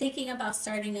thinking about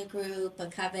starting a group, a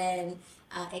coven,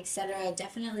 etc.,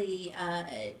 definitely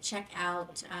check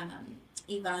out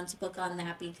Yvonne's book on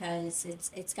that, because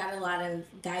it's got a lot of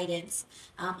guidance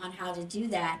on how to do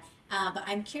that. But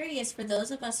I'm curious, for those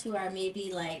of us who are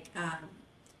maybe like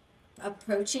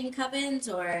approaching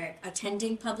covens or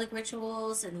attending public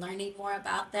rituals and learning more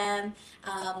about them,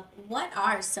 what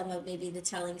are some of maybe the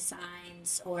telling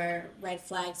signs or red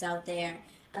flags out there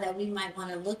that we might want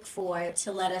to look for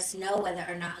to let us know whether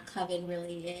or not a coven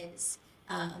really is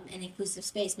an inclusive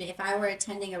space? I mean, if I were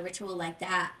attending a ritual like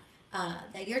that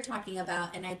that you're talking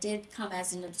about, and I did come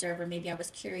as an observer, maybe I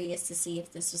was curious to see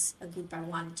if this was a group I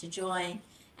wanted to join,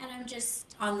 and I'm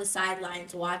just on the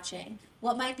sidelines watching,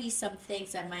 what might be some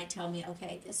things that might tell me,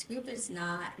 okay, this group is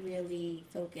not really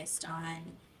focused on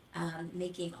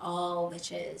making all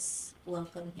witches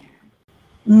welcome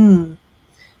here?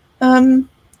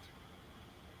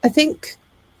 I think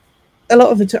a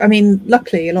lot of it, I mean,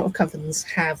 luckily a lot of covens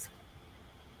have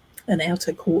an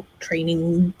outer court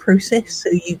training process, so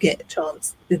you get a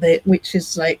chance, which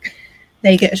is like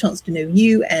they get a chance to know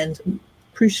you, and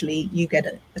crucially you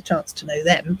get a chance to know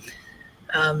them.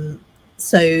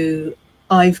 So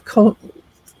I've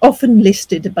often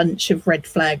listed a bunch of red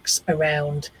flags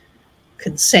around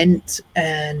consent,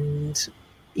 and,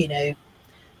 you know,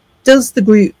 does the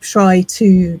group try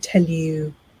to tell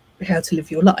you how to live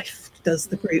your life? Does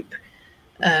the group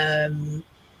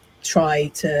try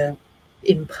to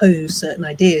impose certain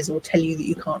ideas or tell you that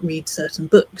you can't read certain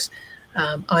books?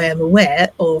 I am aware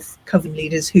of coven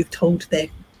leaders who've told their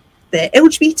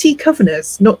LGBT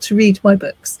coveners not to read my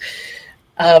books.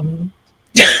 Wow.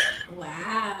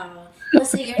 Well,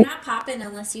 so you're not popping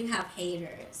unless you have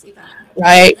haters, Yvonne.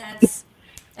 Right.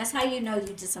 That's how you know you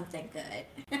did something good.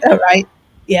 All right.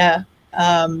 Yeah.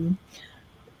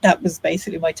 That was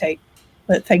basically my take.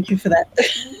 But thank you for that.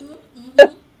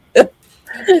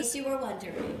 In case you were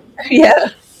wondering. Yeah.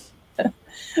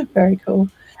 Very cool.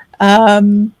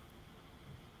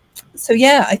 So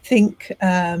yeah, I think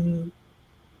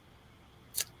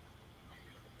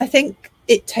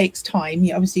it takes time.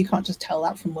 Obviously, you can't just tell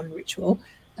that from one ritual.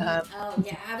 Oh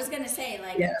yeah, I was gonna say,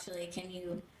 like, yeah. Actually, can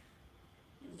you?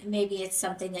 Maybe it's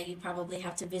something that you probably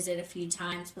have to visit a few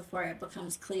times before it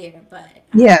becomes clear. But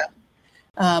yeah.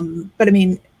 But I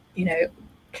mean, you know,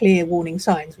 clear warning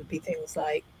signs would be things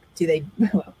like, do they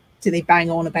bang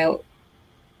on about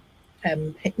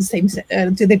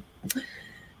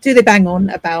do they bang on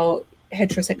about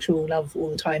heterosexual love all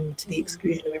the time to the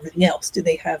exclusion of everything else? Do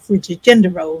they have rigid gender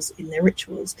roles in their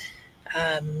rituals?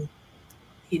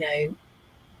 You know,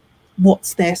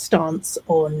 what's their stance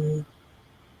on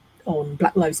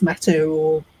Black Lives Matter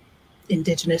or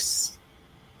Indigenous?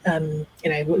 You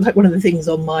know, like one of the things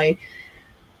on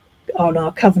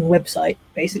our coven website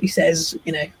basically says,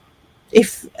 you know,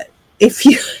 if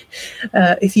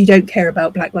you don't care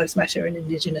about Black Lives Matter and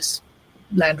Indigenous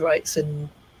land rights and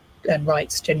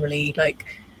rights generally, like,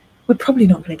 we're probably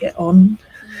not going to get on.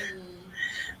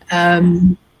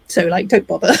 So like, don't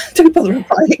bother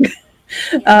replying,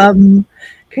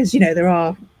 because you know there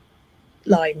are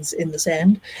lines in the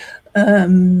sand.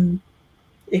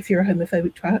 If you're a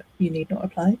homophobic twat, you need not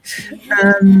apply.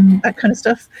 That kind of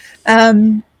stuff.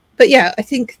 but yeah, I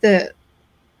think that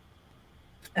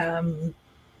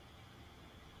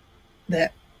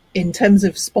that in terms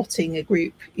of spotting a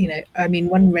group, I mean,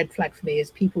 one red flag for me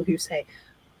is people who say,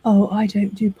 "Oh, I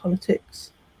don't do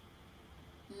politics,"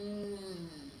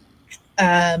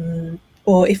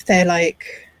 or if they're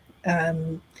like, Yeah, I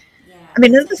mean,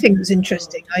 it's another like, thing that was oh.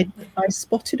 interesting, I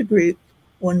spotted a group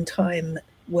one time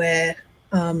where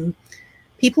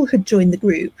people had joined the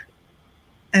group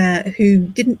who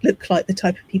didn't look like the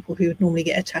type of people who would normally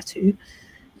get a tattoo,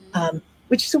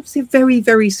 which is obviously a very,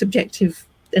 very subjective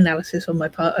analysis on my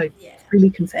part, I freely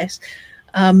confess.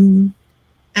 And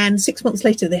 6 months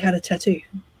later, they had a tattoo.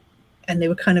 And they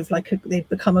were kind of like, they'd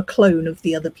become a clone of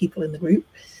the other people in the group.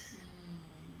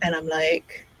 And I'm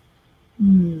like,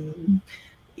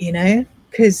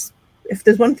 because if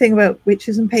there's one thing about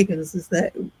witches and pagans is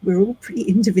that we're all pretty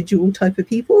individual type of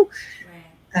people.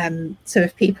 So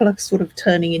if people are sort of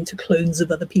turning into clones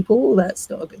of other people, that's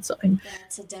not a good sign.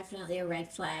 That's definitely a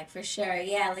red flag for sure.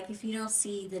 Yeah, like if you don't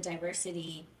see the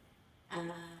diversity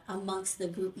amongst the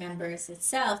group members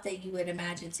itself that you would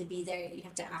imagine to be there, you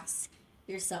have to ask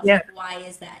yourself, like, why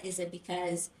is that? Is it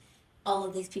because all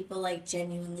of these people like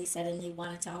genuinely suddenly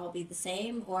wanted to all be the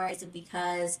same, or is it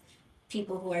because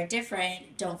people who are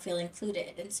different don't feel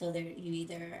included, and so you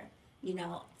either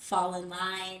fall in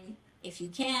line if you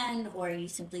can, or you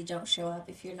simply don't show up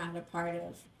if you're not a part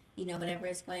of whatever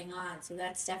is going on. So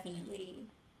that's definitely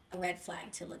a red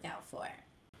flag to look out for.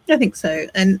 I think so,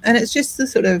 and it's just the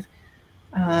sort of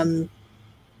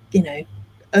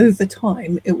over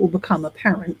time it will become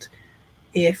apparent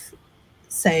if,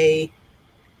 say,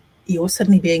 you're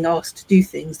suddenly being asked to do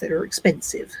things that are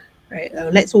expensive, right?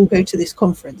 Let's all go to this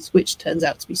conference, which turns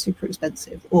out to be super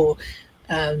expensive, or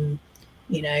hey,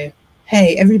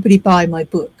 everybody buy my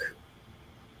book,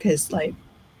 because I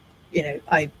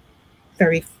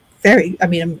very, very, I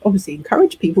mean, I'm obviously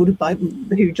encourage people to buy,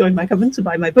 who join my coven, to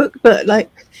buy my book, but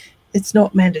like, it's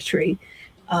not mandatory.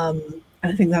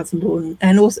 I think that's important.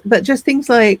 And also, but just things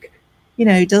like,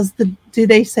 do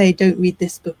they say don't read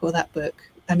this book or that book?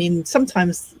 I mean,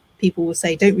 sometimes people will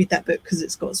say don't read that book because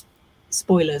it's got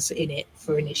spoilers in it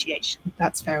for initiation.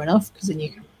 That's fair enough, because then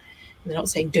they're not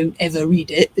saying don't ever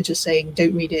read it. They're just saying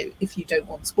don't read it if you don't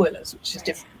want spoilers, which is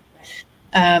different.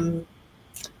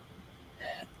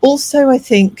 Also, I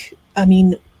think, I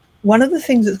mean, one of the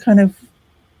things that's kind of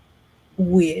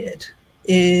weird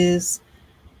is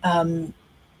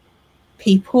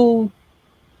people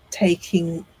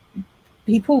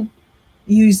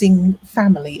using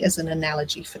family as an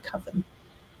analogy for coven,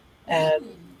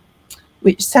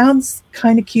 which sounds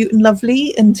kind of cute and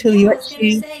lovely until you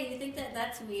actually. I was gonna say, you think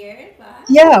that's weird? Wow.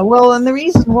 Yeah, well, and the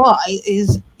reason why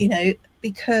is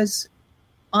because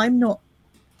I'm not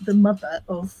the mother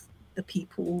of the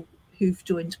people who've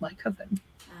joined my coven.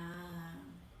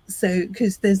 So,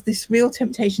 because there's this real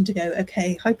temptation to go,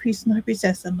 okay, high priest and high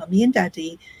priestess are mummy and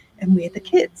daddy, and we're the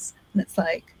kids. And it's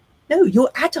like, no,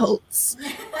 you're adults.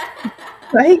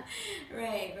 Right?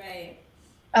 Right.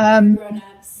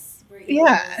 Grown-ups.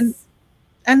 Yeah,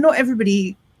 and not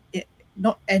everybody,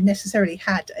 not necessarily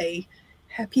had a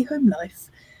happy home life.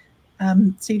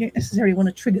 So you don't necessarily want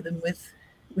to trigger them with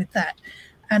that.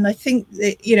 And I think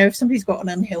that, if somebody's got an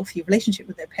unhealthy relationship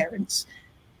with their parents,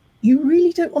 you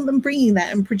really don't want them bringing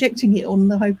that and projecting it on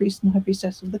the high priest and high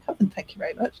priestess of the coven. Thank you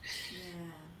very much.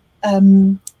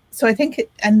 So I think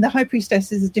and the high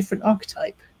priestess is a different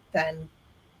archetype than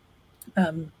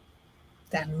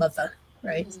mother,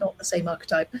 right? It's not the same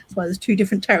archetype. That's why there's two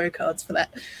different tarot cards for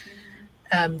that.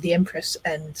 The empress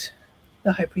and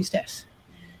the high priestess.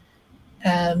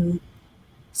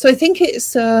 So I think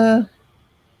it's a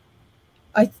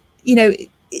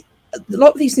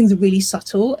lot of these things are really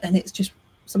subtle, and it's just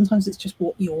sometimes it's just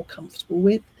what you're comfortable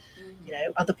with.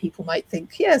 Other people might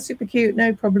think, yeah, super cute,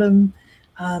 no problem.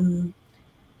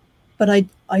 But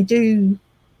I do,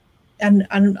 and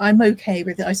I'm okay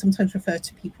with it. I sometimes refer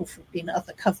to people in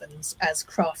other covens as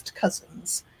craft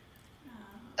cousins.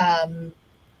 And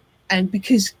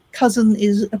because cousin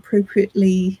is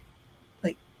appropriately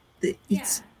like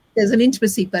there's an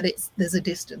intimacy, but there's a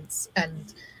distance,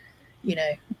 and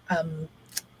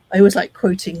I always like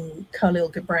quoting Khalil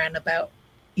Gibran about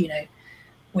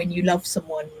when you love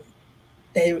someone,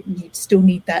 you still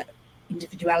need that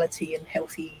individuality and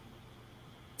healthy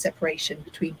separation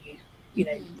between you.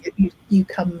 You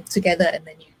come together and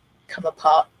then you come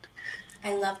apart.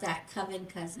 I love that, coven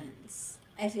cousins.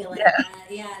 I feel like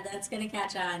that's gonna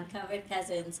catch on. Coven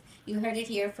cousins. You heard it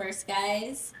here first,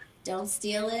 guys. Don't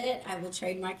steal it. I will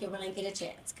trademark it when I get a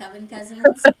chance. Coven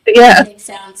cousins. Yeah. It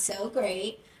sounds so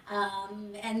great.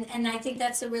 And I think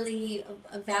that's a really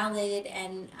a valid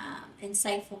and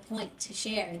insightful point to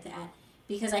share, that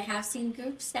because I have seen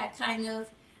groups that kind of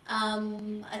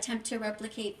attempt to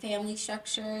replicate family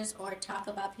structures or talk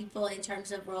about people in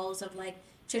terms of roles of like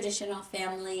traditional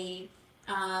family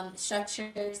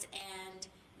structures, and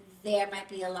there might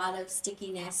be a lot of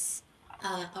stickiness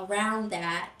around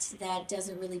that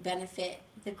doesn't really benefit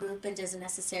the group and doesn't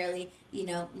necessarily,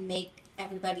 make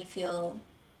everybody feel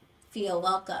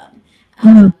welcome.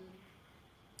 Mm.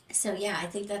 So yeah, I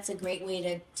think that's a great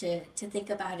way to think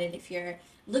about it if you're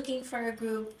looking for a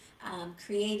group,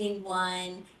 creating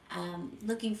one,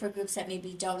 looking for groups that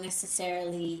maybe don't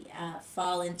necessarily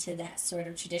fall into that sort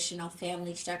of traditional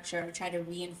family structure, or try to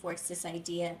reinforce this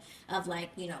idea of like,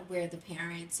 we're the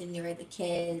parents and you're the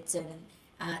kids, and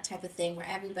type of thing, where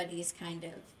everybody is kind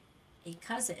of a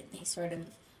cousin. They sort of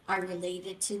are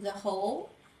related to the whole,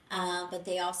 but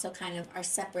they also kind of are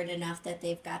separate enough that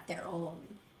they've got their own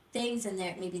things and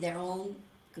maybe their own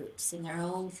groups and their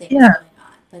own things Yeah. going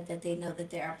on, but that they know that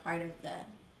they're a part of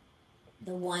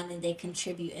the one, and they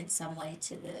contribute in some way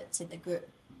to the group.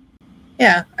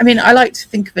 Yeah, I mean, I like to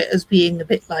think of it as being a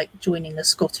bit like joining a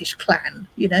Scottish clan,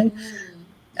 in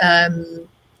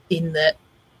that,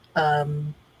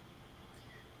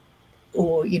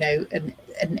 or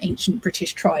an ancient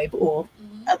British tribe, or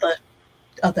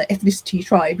other ethnicity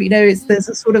tribe.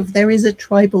 There is a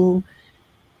tribal,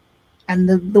 and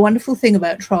the wonderful thing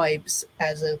about tribes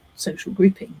as a social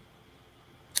grouping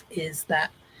is that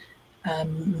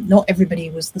not everybody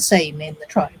was the same in the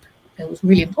tribe. It was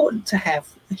really important to have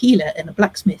a healer and a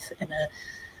blacksmith and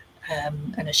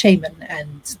a shaman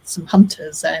and some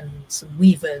hunters and some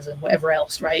weavers and whatever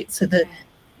else, right? So the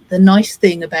nice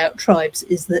thing about tribes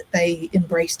is that they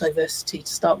embrace diversity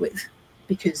to start with,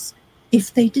 because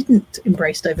if they didn't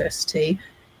embrace diversity,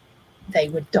 they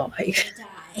would die.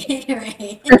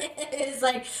 Right. It's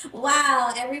like,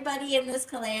 wow, everybody in this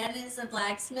clan is a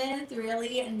blacksmith,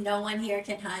 really, and no one here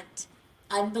can hunt.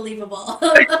 Unbelievable.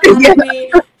 How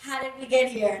did we get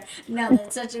here? No,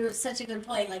 that's such a good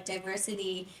point. Like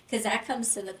diversity, because that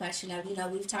comes to the question of,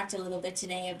 we've talked a little bit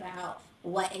today about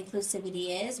what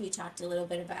inclusivity is. We talked a little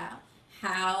bit about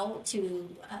how to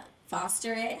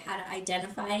foster it, how to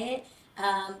identify it,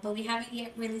 but we haven't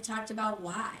yet really talked about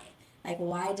why. Like,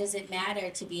 why does it matter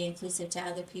to be inclusive to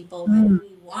other people? Why do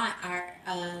we want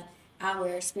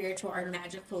our spiritual or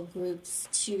magical groups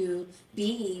to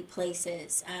be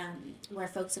places where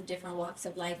folks of different walks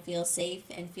of life feel safe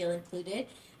and feel included?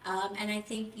 And I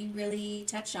think you really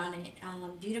touched on it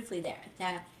beautifully there,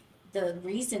 that the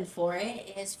reason for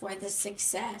it is for the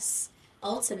success,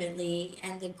 ultimately,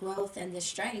 and the growth and the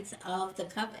strength of the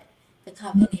coven. The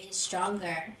coven is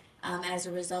stronger as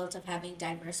a result of having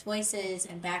diverse voices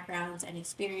and backgrounds and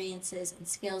experiences and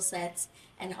skill sets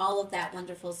and all of that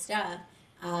wonderful stuff,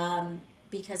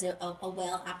 because a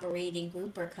well-operating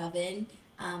group or coven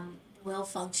will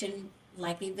function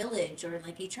like a village or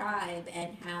like a tribe,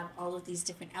 and have all of these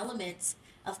different elements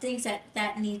of things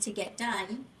that need to get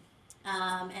done,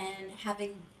 and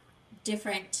having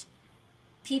different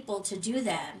people to do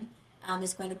them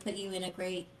is going to put you in a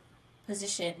great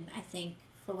position, I think,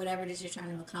 for whatever it is you're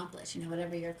trying to accomplish.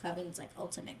 Whatever your coven's like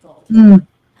ultimate goal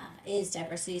is,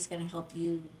 diversity is going to help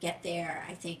you get there,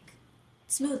 I think,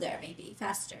 smoother, maybe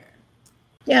faster.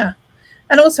 Yeah.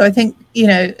 And also I think,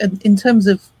 in terms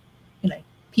of,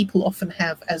 people often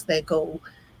have as their goal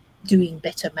doing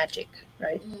better magic,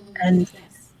 right? And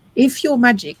if your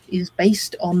magic is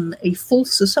based on a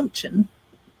false assumption,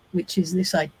 which is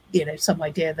this, some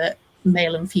idea that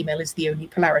male and female is the only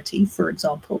polarity, for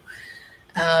example,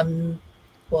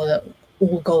 or that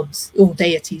all gods, all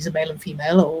deities are male and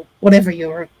female, or whatever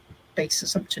your base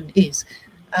assumption is,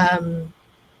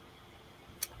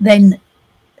 then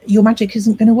your magic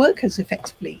isn't going to work as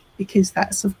effectively, because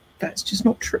that's just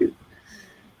not true.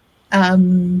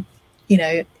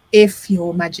 If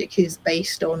your magic is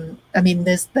based on,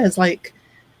 there's like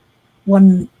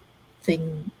one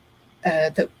thing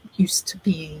that used to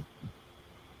be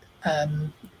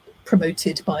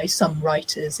promoted by some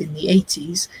writers in the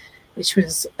 80s, which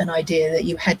was an idea that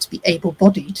you had to be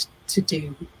able-bodied to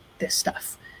do this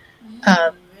stuff.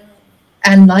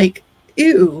 And like,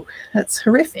 ew, that's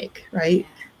horrific, right?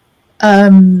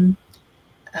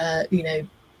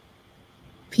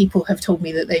 People have told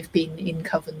me that they've been in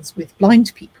covens with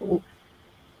blind people,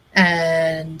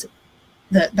 and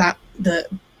that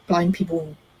blind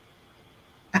people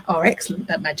are excellent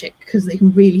at magic because they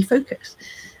can really focus.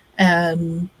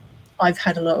 I've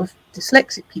had a lot of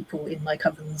dyslexic people in my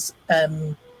covens,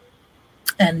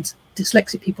 and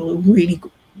dyslexic people are really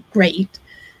great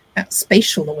at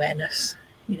spatial awareness.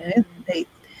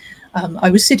 I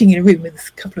was sitting in a room with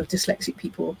a couple of dyslexic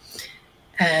people,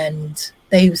 and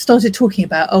they started talking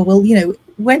about, oh well,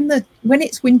 when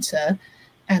it's winter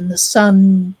and the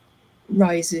sun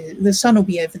rises, the sun will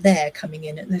be over there coming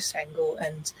in at this angle,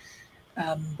 and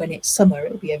when it's summer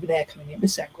it'll be over there coming in at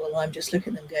this angle. And I'm just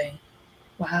looking at them going,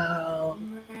 wow,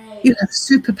 you have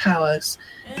superpowers,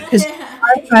 because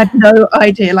I had no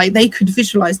idea. Like, they could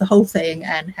visualize the whole thing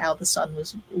and how the sun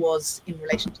was in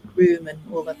relation to the room and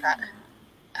all of that.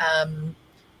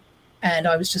 And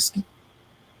I was just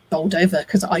bowled over,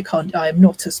 because I am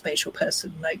not a spatial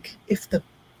person. Like, if the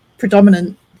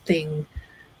predominant thing,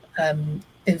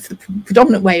 if the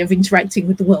predominant way of interacting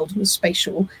with the world was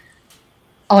spatial,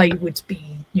 I would be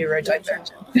neurodivergent.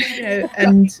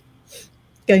 And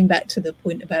going back to the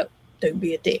point about don't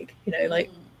be a dick, like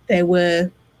there were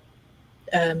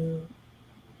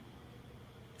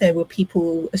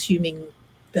people assuming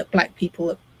that black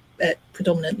people at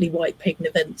predominantly white pagan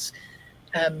events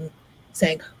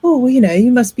saying, oh, well,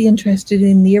 you must be interested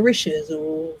in the Orishas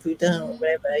or Voodoo or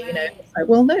whatever. It's like,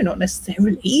 well, no, not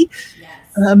necessarily.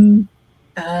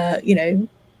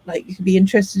 Like, you could be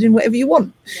interested in whatever you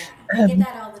want. I get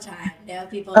that all the time.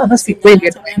 People must be really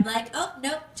good. I'm like, oh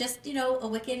no, just a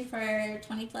Wiccan for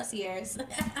 20 plus years.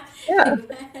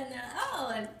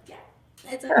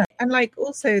 It's okay. And like,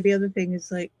 also the other thing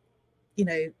is, like,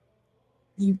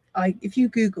 if you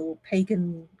Google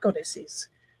pagan goddesses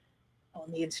on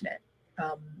the internet,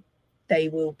 they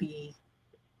will be,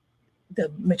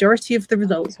 the majority of the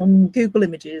results on Google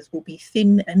Images will be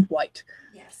thin and white.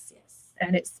 Yes.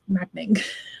 And it's maddening.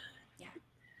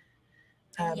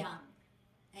 And young.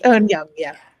 And young,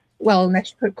 yeah. Well, unless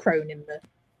you put crone in the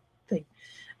thing.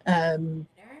 And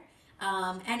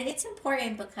it's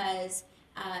important because,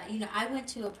 I went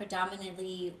to a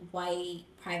predominantly white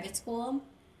private school,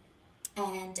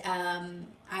 and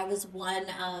I was one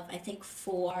of, I think,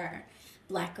 4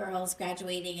 black girls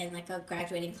graduating in like a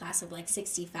graduating class of like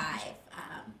 65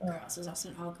 girls. It was also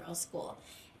an all-girls school.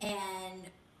 And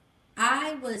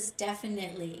I was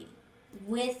definitely,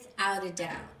 without a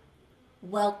doubt,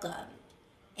 welcome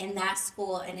in that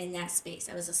school and in that space.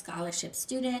 I was a scholarship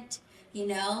student.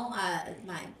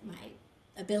 My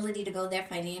ability to go there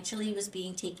financially was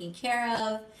being taken care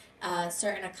of.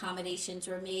 Certain accommodations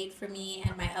were made for me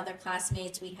and my other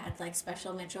classmates. We had like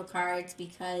special Metro cards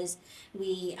because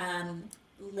we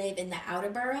live in the outer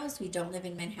boroughs. We don't live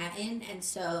in Manhattan, and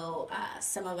so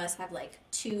some of us have like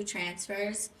 2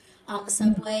 transfers on the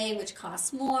subway, which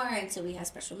costs more, and so we have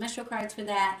special Metro cards for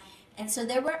that. And so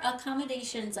there were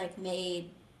accommodations like made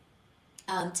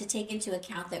to take into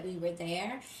account that we were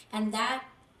there, and that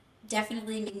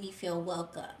definitely made me feel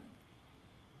welcome.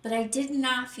 But I did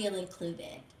not feel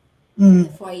included in the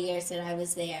 4 years that I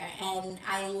was there, and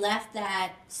I left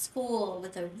that school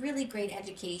with a really great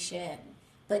education,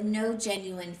 but no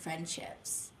genuine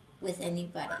friendships with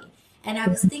anybody. And I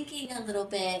was thinking a little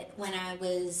bit when I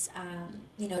was,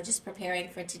 just preparing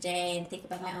for today and think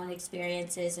about my own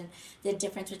experiences and the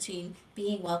difference between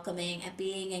being welcoming and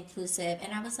being inclusive.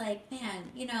 And I was like, man,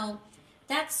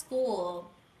 that school,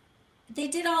 they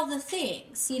did all the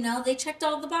things, they checked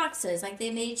all the boxes. Like, they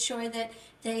made sure that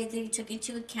they took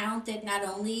into account that not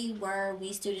only were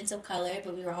we students of color,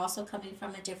 but we were also coming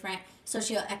from a different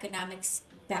socioeconomic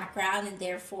background, and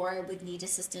therefore would need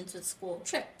assistance with school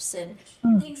trips and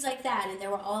things like that. And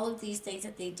there were all of these things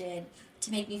that they did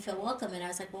to make me feel welcome. And I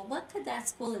was like, well, what could that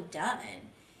school have done?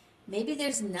 Maybe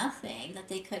there's nothing that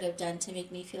they could have done to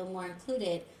make me feel more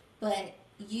included, but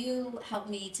you helped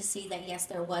me to see that, yes,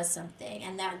 there was something.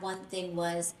 And that one thing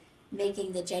was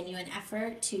making the genuine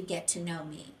effort to get to know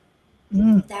me.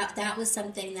 That was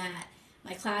something that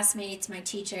my classmates, my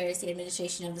teachers, the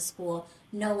administration of the school,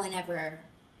 no one ever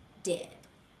did.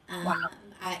 Wow.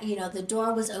 The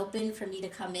door was open for me to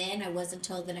come in. I wasn't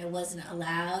told that I wasn't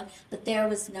allowed, but there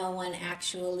was no one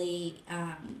actually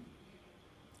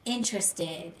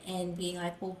interested in being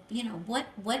like, well,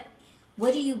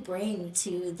 what do you bring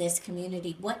to this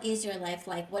community? What is your life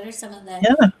like? What are some of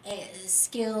the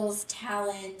skills,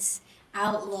 talents,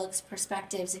 outlooks,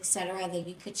 perspectives, etc., that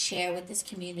you could share with this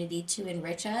community to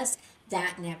enrich us?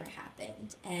 That never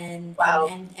happened. And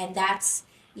and that's,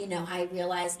 I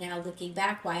realize now, looking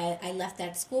back, why I left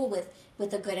that school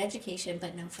with a good education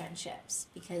but no friendships,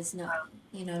 because no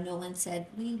one said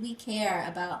we care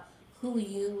about who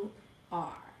you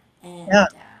are. And I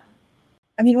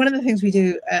mean, one of the things we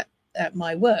do at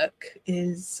my work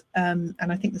is, and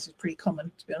I think this is pretty common,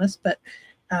 to be honest, but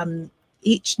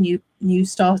each new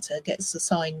starter gets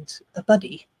assigned a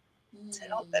buddy to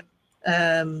help them,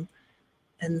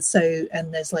 and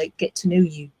there's like get to know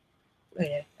you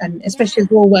And especially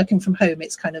if we're all working from home,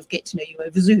 it's kind of get to know you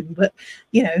over Zoom, but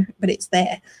it's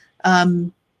there.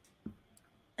 And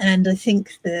I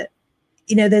think that,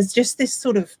 there's just this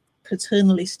sort of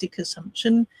paternalistic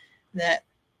assumption that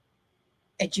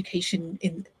education,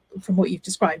 from what you've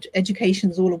described,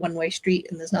 education is all a one-way street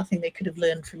and there's nothing they could have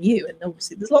learned from you. And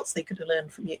obviously there's lots they could have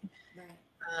learned from you.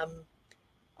 Right.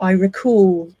 I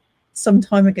recall some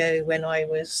time ago when I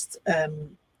was,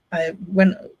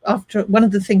 after one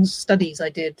of the studies I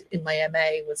did in my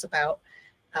MA was about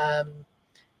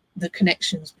the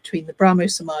connections between the Brahmo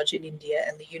Samaj in India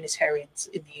and the Unitarians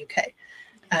in the UK.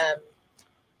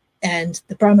 And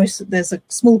there's a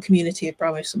small community of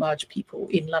Brahmo Samaj people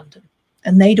in London,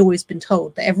 and they'd always been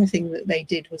told that everything that they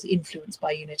did was influenced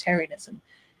by Unitarianism.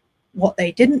 What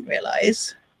they didn't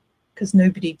realize, because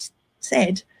nobody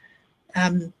said,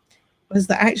 was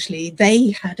that actually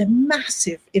they had a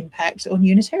massive impact on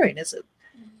Unitarianism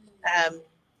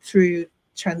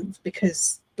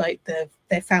because like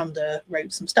their founder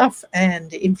wrote some stuff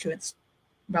and it influenced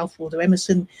Ralph Waldo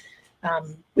Emerson,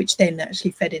 which then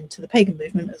actually fed into the pagan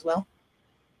movement as well.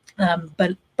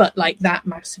 But like that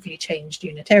massively changed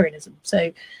Unitarianism.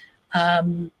 So,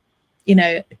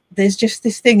 there's just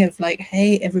this thing of like,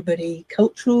 hey, everybody,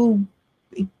 cultural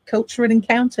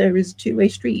encounter is a two-way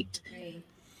street.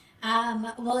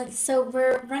 Well, so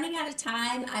we're running out of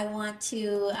time. I want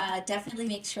to definitely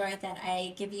make sure that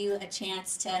I give you a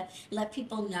chance to let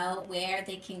people know where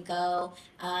they can go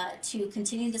to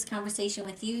continue this conversation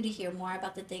with you, to hear more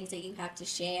about the things that you have to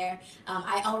share.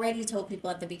 I already told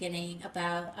people at the beginning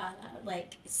about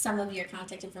like some of your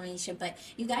contact information, but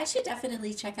you guys should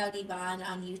definitely check out Yvonne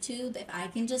on YouTube, if I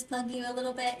can just plug you a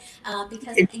little bit,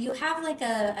 because you have like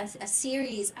a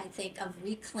series, I think, of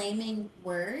reclaiming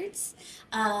words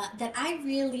that I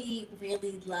really,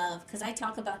 really love, because I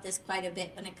talk about this quite a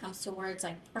bit when it comes to words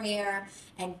like prayer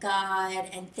and God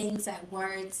and things that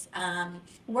words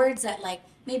that like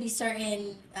maybe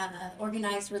certain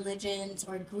organized religions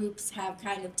or groups have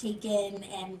kind of taken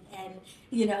and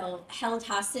held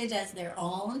hostage as their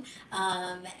own,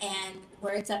 and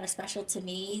words that are special to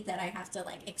me that I have to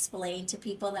like explain to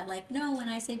people that like, no, when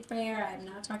I say prayer, I'm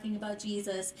not talking about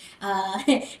Jesus.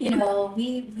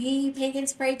 We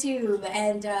pagans pray too,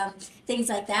 and things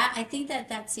like that. I think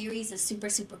that series is super,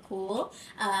 super cool.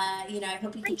 I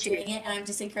hope you keep doing it, and I'm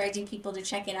just encouraging people to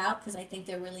check it out because I think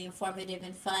they're really informative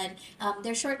and fun.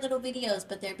 They're short little videos,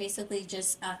 but they're basically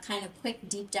just kind of quick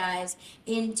deep dives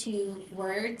into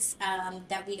words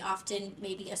that we often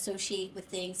maybe associate with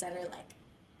things that are like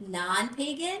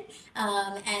non-pagan,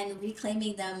 and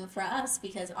reclaiming them for us,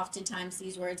 because oftentimes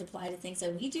these words apply to things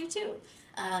that we do too.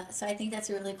 So I think that's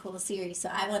a really cool series. So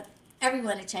I want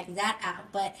everyone to check that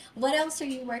out. But what else are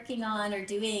you working on or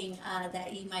doing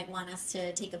that you might want us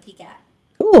to take a peek at?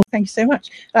 Cool, thank you so much.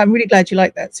 I'm really glad you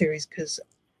liked that series because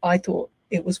I thought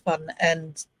it was fun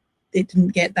and it didn't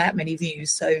get that many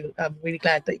views. So I'm really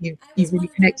glad that you really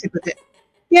connected with it.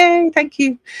 Yay, thank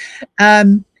you.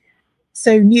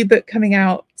 So new book coming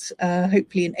out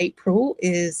hopefully in April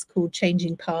is called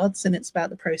Changing Paths, and it's about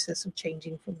the process of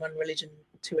changing from one religion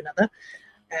to another.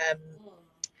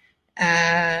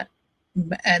 And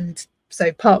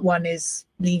so part one is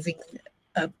leaving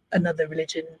another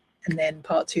religion, and then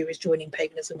part two is joining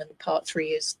paganism, and part three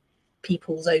is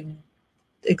people's own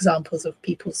examples of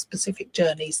people's specific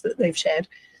journeys that they've shared.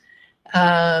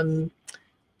 I've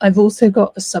also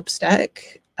got a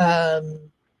Substack,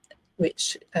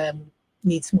 which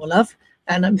needs more love,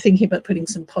 and I'm thinking about putting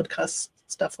some podcast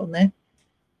stuff on there.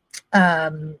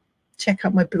 Check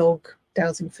out my blog,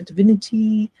 Dowsing for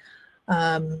Divinity.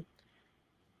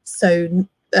 So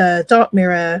Dark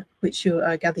Mirror, which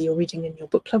I gather you're reading in your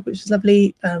book club, which is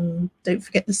lovely. Don't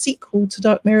forget the sequel to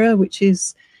Dark Mirror, which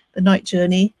is The Night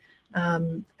Journey,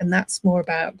 and that's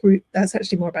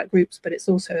actually more about groups, but it's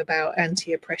also about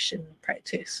anti-oppression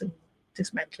practice and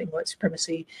dismantling white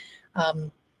supremacy.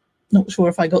 Not sure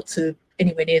if I got to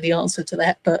anywhere near the answer to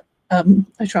that, but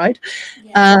I tried.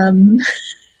 Yeah.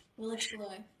 We'll explore.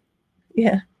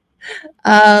 Yeah.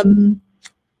 And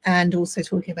also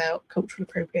talking about cultural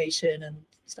appropriation and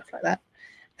stuff like that.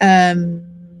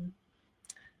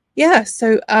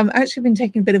 So I've actually been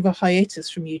taking a bit of a hiatus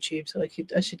from YouTube, so I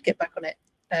should get back on it.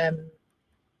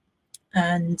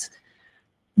 And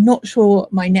not sure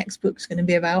what my next book's going to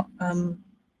be about.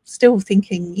 Still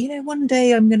thinking, one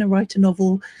day I'm going to write a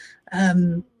novel,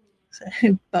 but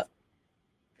I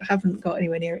haven't got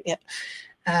anywhere near it yet.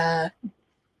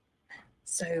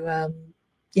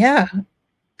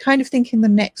 Kind of thinking the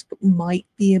next book might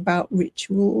be about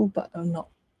ritual, but I'm not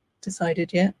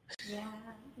decided yet. Yeah.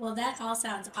 Well, that all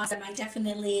sounds awesome. I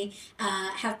definitely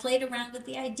have played around with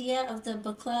the idea of the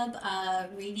book club,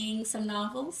 reading some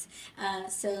novels.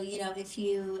 So, if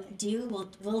you do,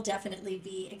 we'll definitely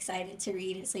be excited to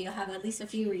read it. So you'll have at least a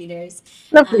few readers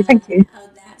Lovely, thank you.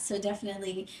 of that. So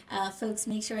definitely, folks,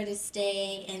 make sure to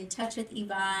stay in touch with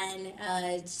Yvonne.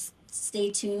 Just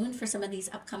stay tuned for some of these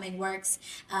upcoming works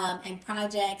and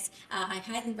projects. I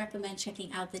highly recommend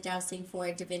checking out the Dowsing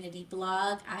for Divinity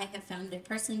blog. I have found it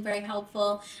personally very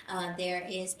helpful. There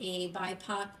is a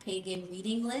BIPOC pagan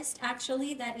reading list,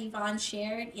 actually, that Yvonne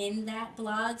shared in that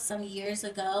blog some years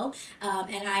ago.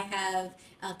 And I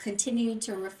have continued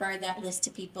to refer that list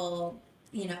to people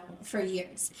for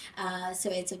years. So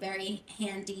it's a very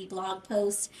handy blog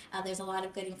post. There's a lot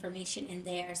of good information in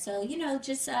there. So,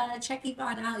 just check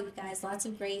Yvonne out, you guys. Lots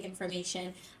of great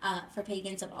information for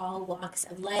pagans of all walks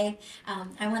of life.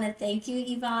 I want to thank you,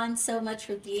 Yvonne, so much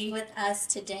for being with us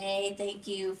today. Thank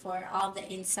you for all the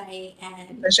insight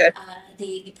and Pleasure.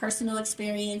 The personal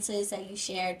experiences that you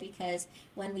shared, because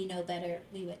when we know better,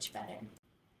 we witch better.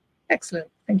 Excellent.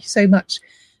 Thank you so much.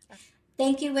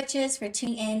 Thank you, witches, for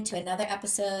tuning in to another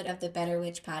episode of the Better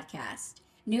Witch podcast.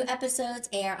 New episodes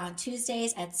air on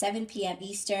Tuesdays at 7 p.m.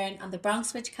 Eastern on the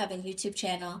Bronx Witch Coven YouTube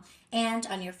channel and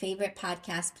on your favorite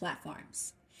podcast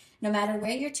platforms. No matter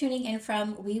where you're tuning in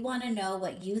from, we want to know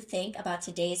what you think about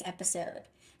today's episode.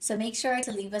 So make sure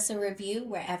to leave us a review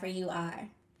wherever you are.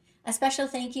 A special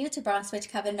thank you to Bronx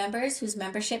Witch Coven members whose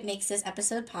membership makes this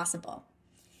episode possible.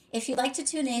 If you'd like to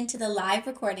tune in to the live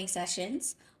recording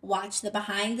sessions, watch the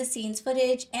behind-the-scenes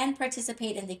footage, and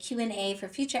participate in the Q&A for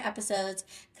future episodes,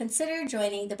 consider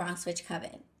joining the Bronx Witch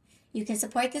Coven. You can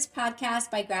support this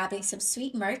podcast by grabbing some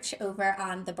sweet merch over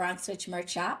on the Bronx Witch merch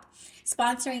shop,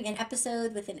 sponsoring an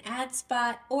episode with an ad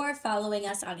spot, or following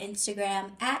us on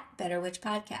Instagram at Better Witch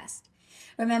Podcast.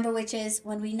 Remember, witches,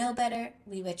 when we know better,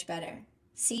 we witch better.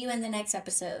 See you in the next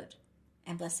episode,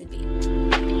 and blessed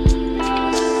be.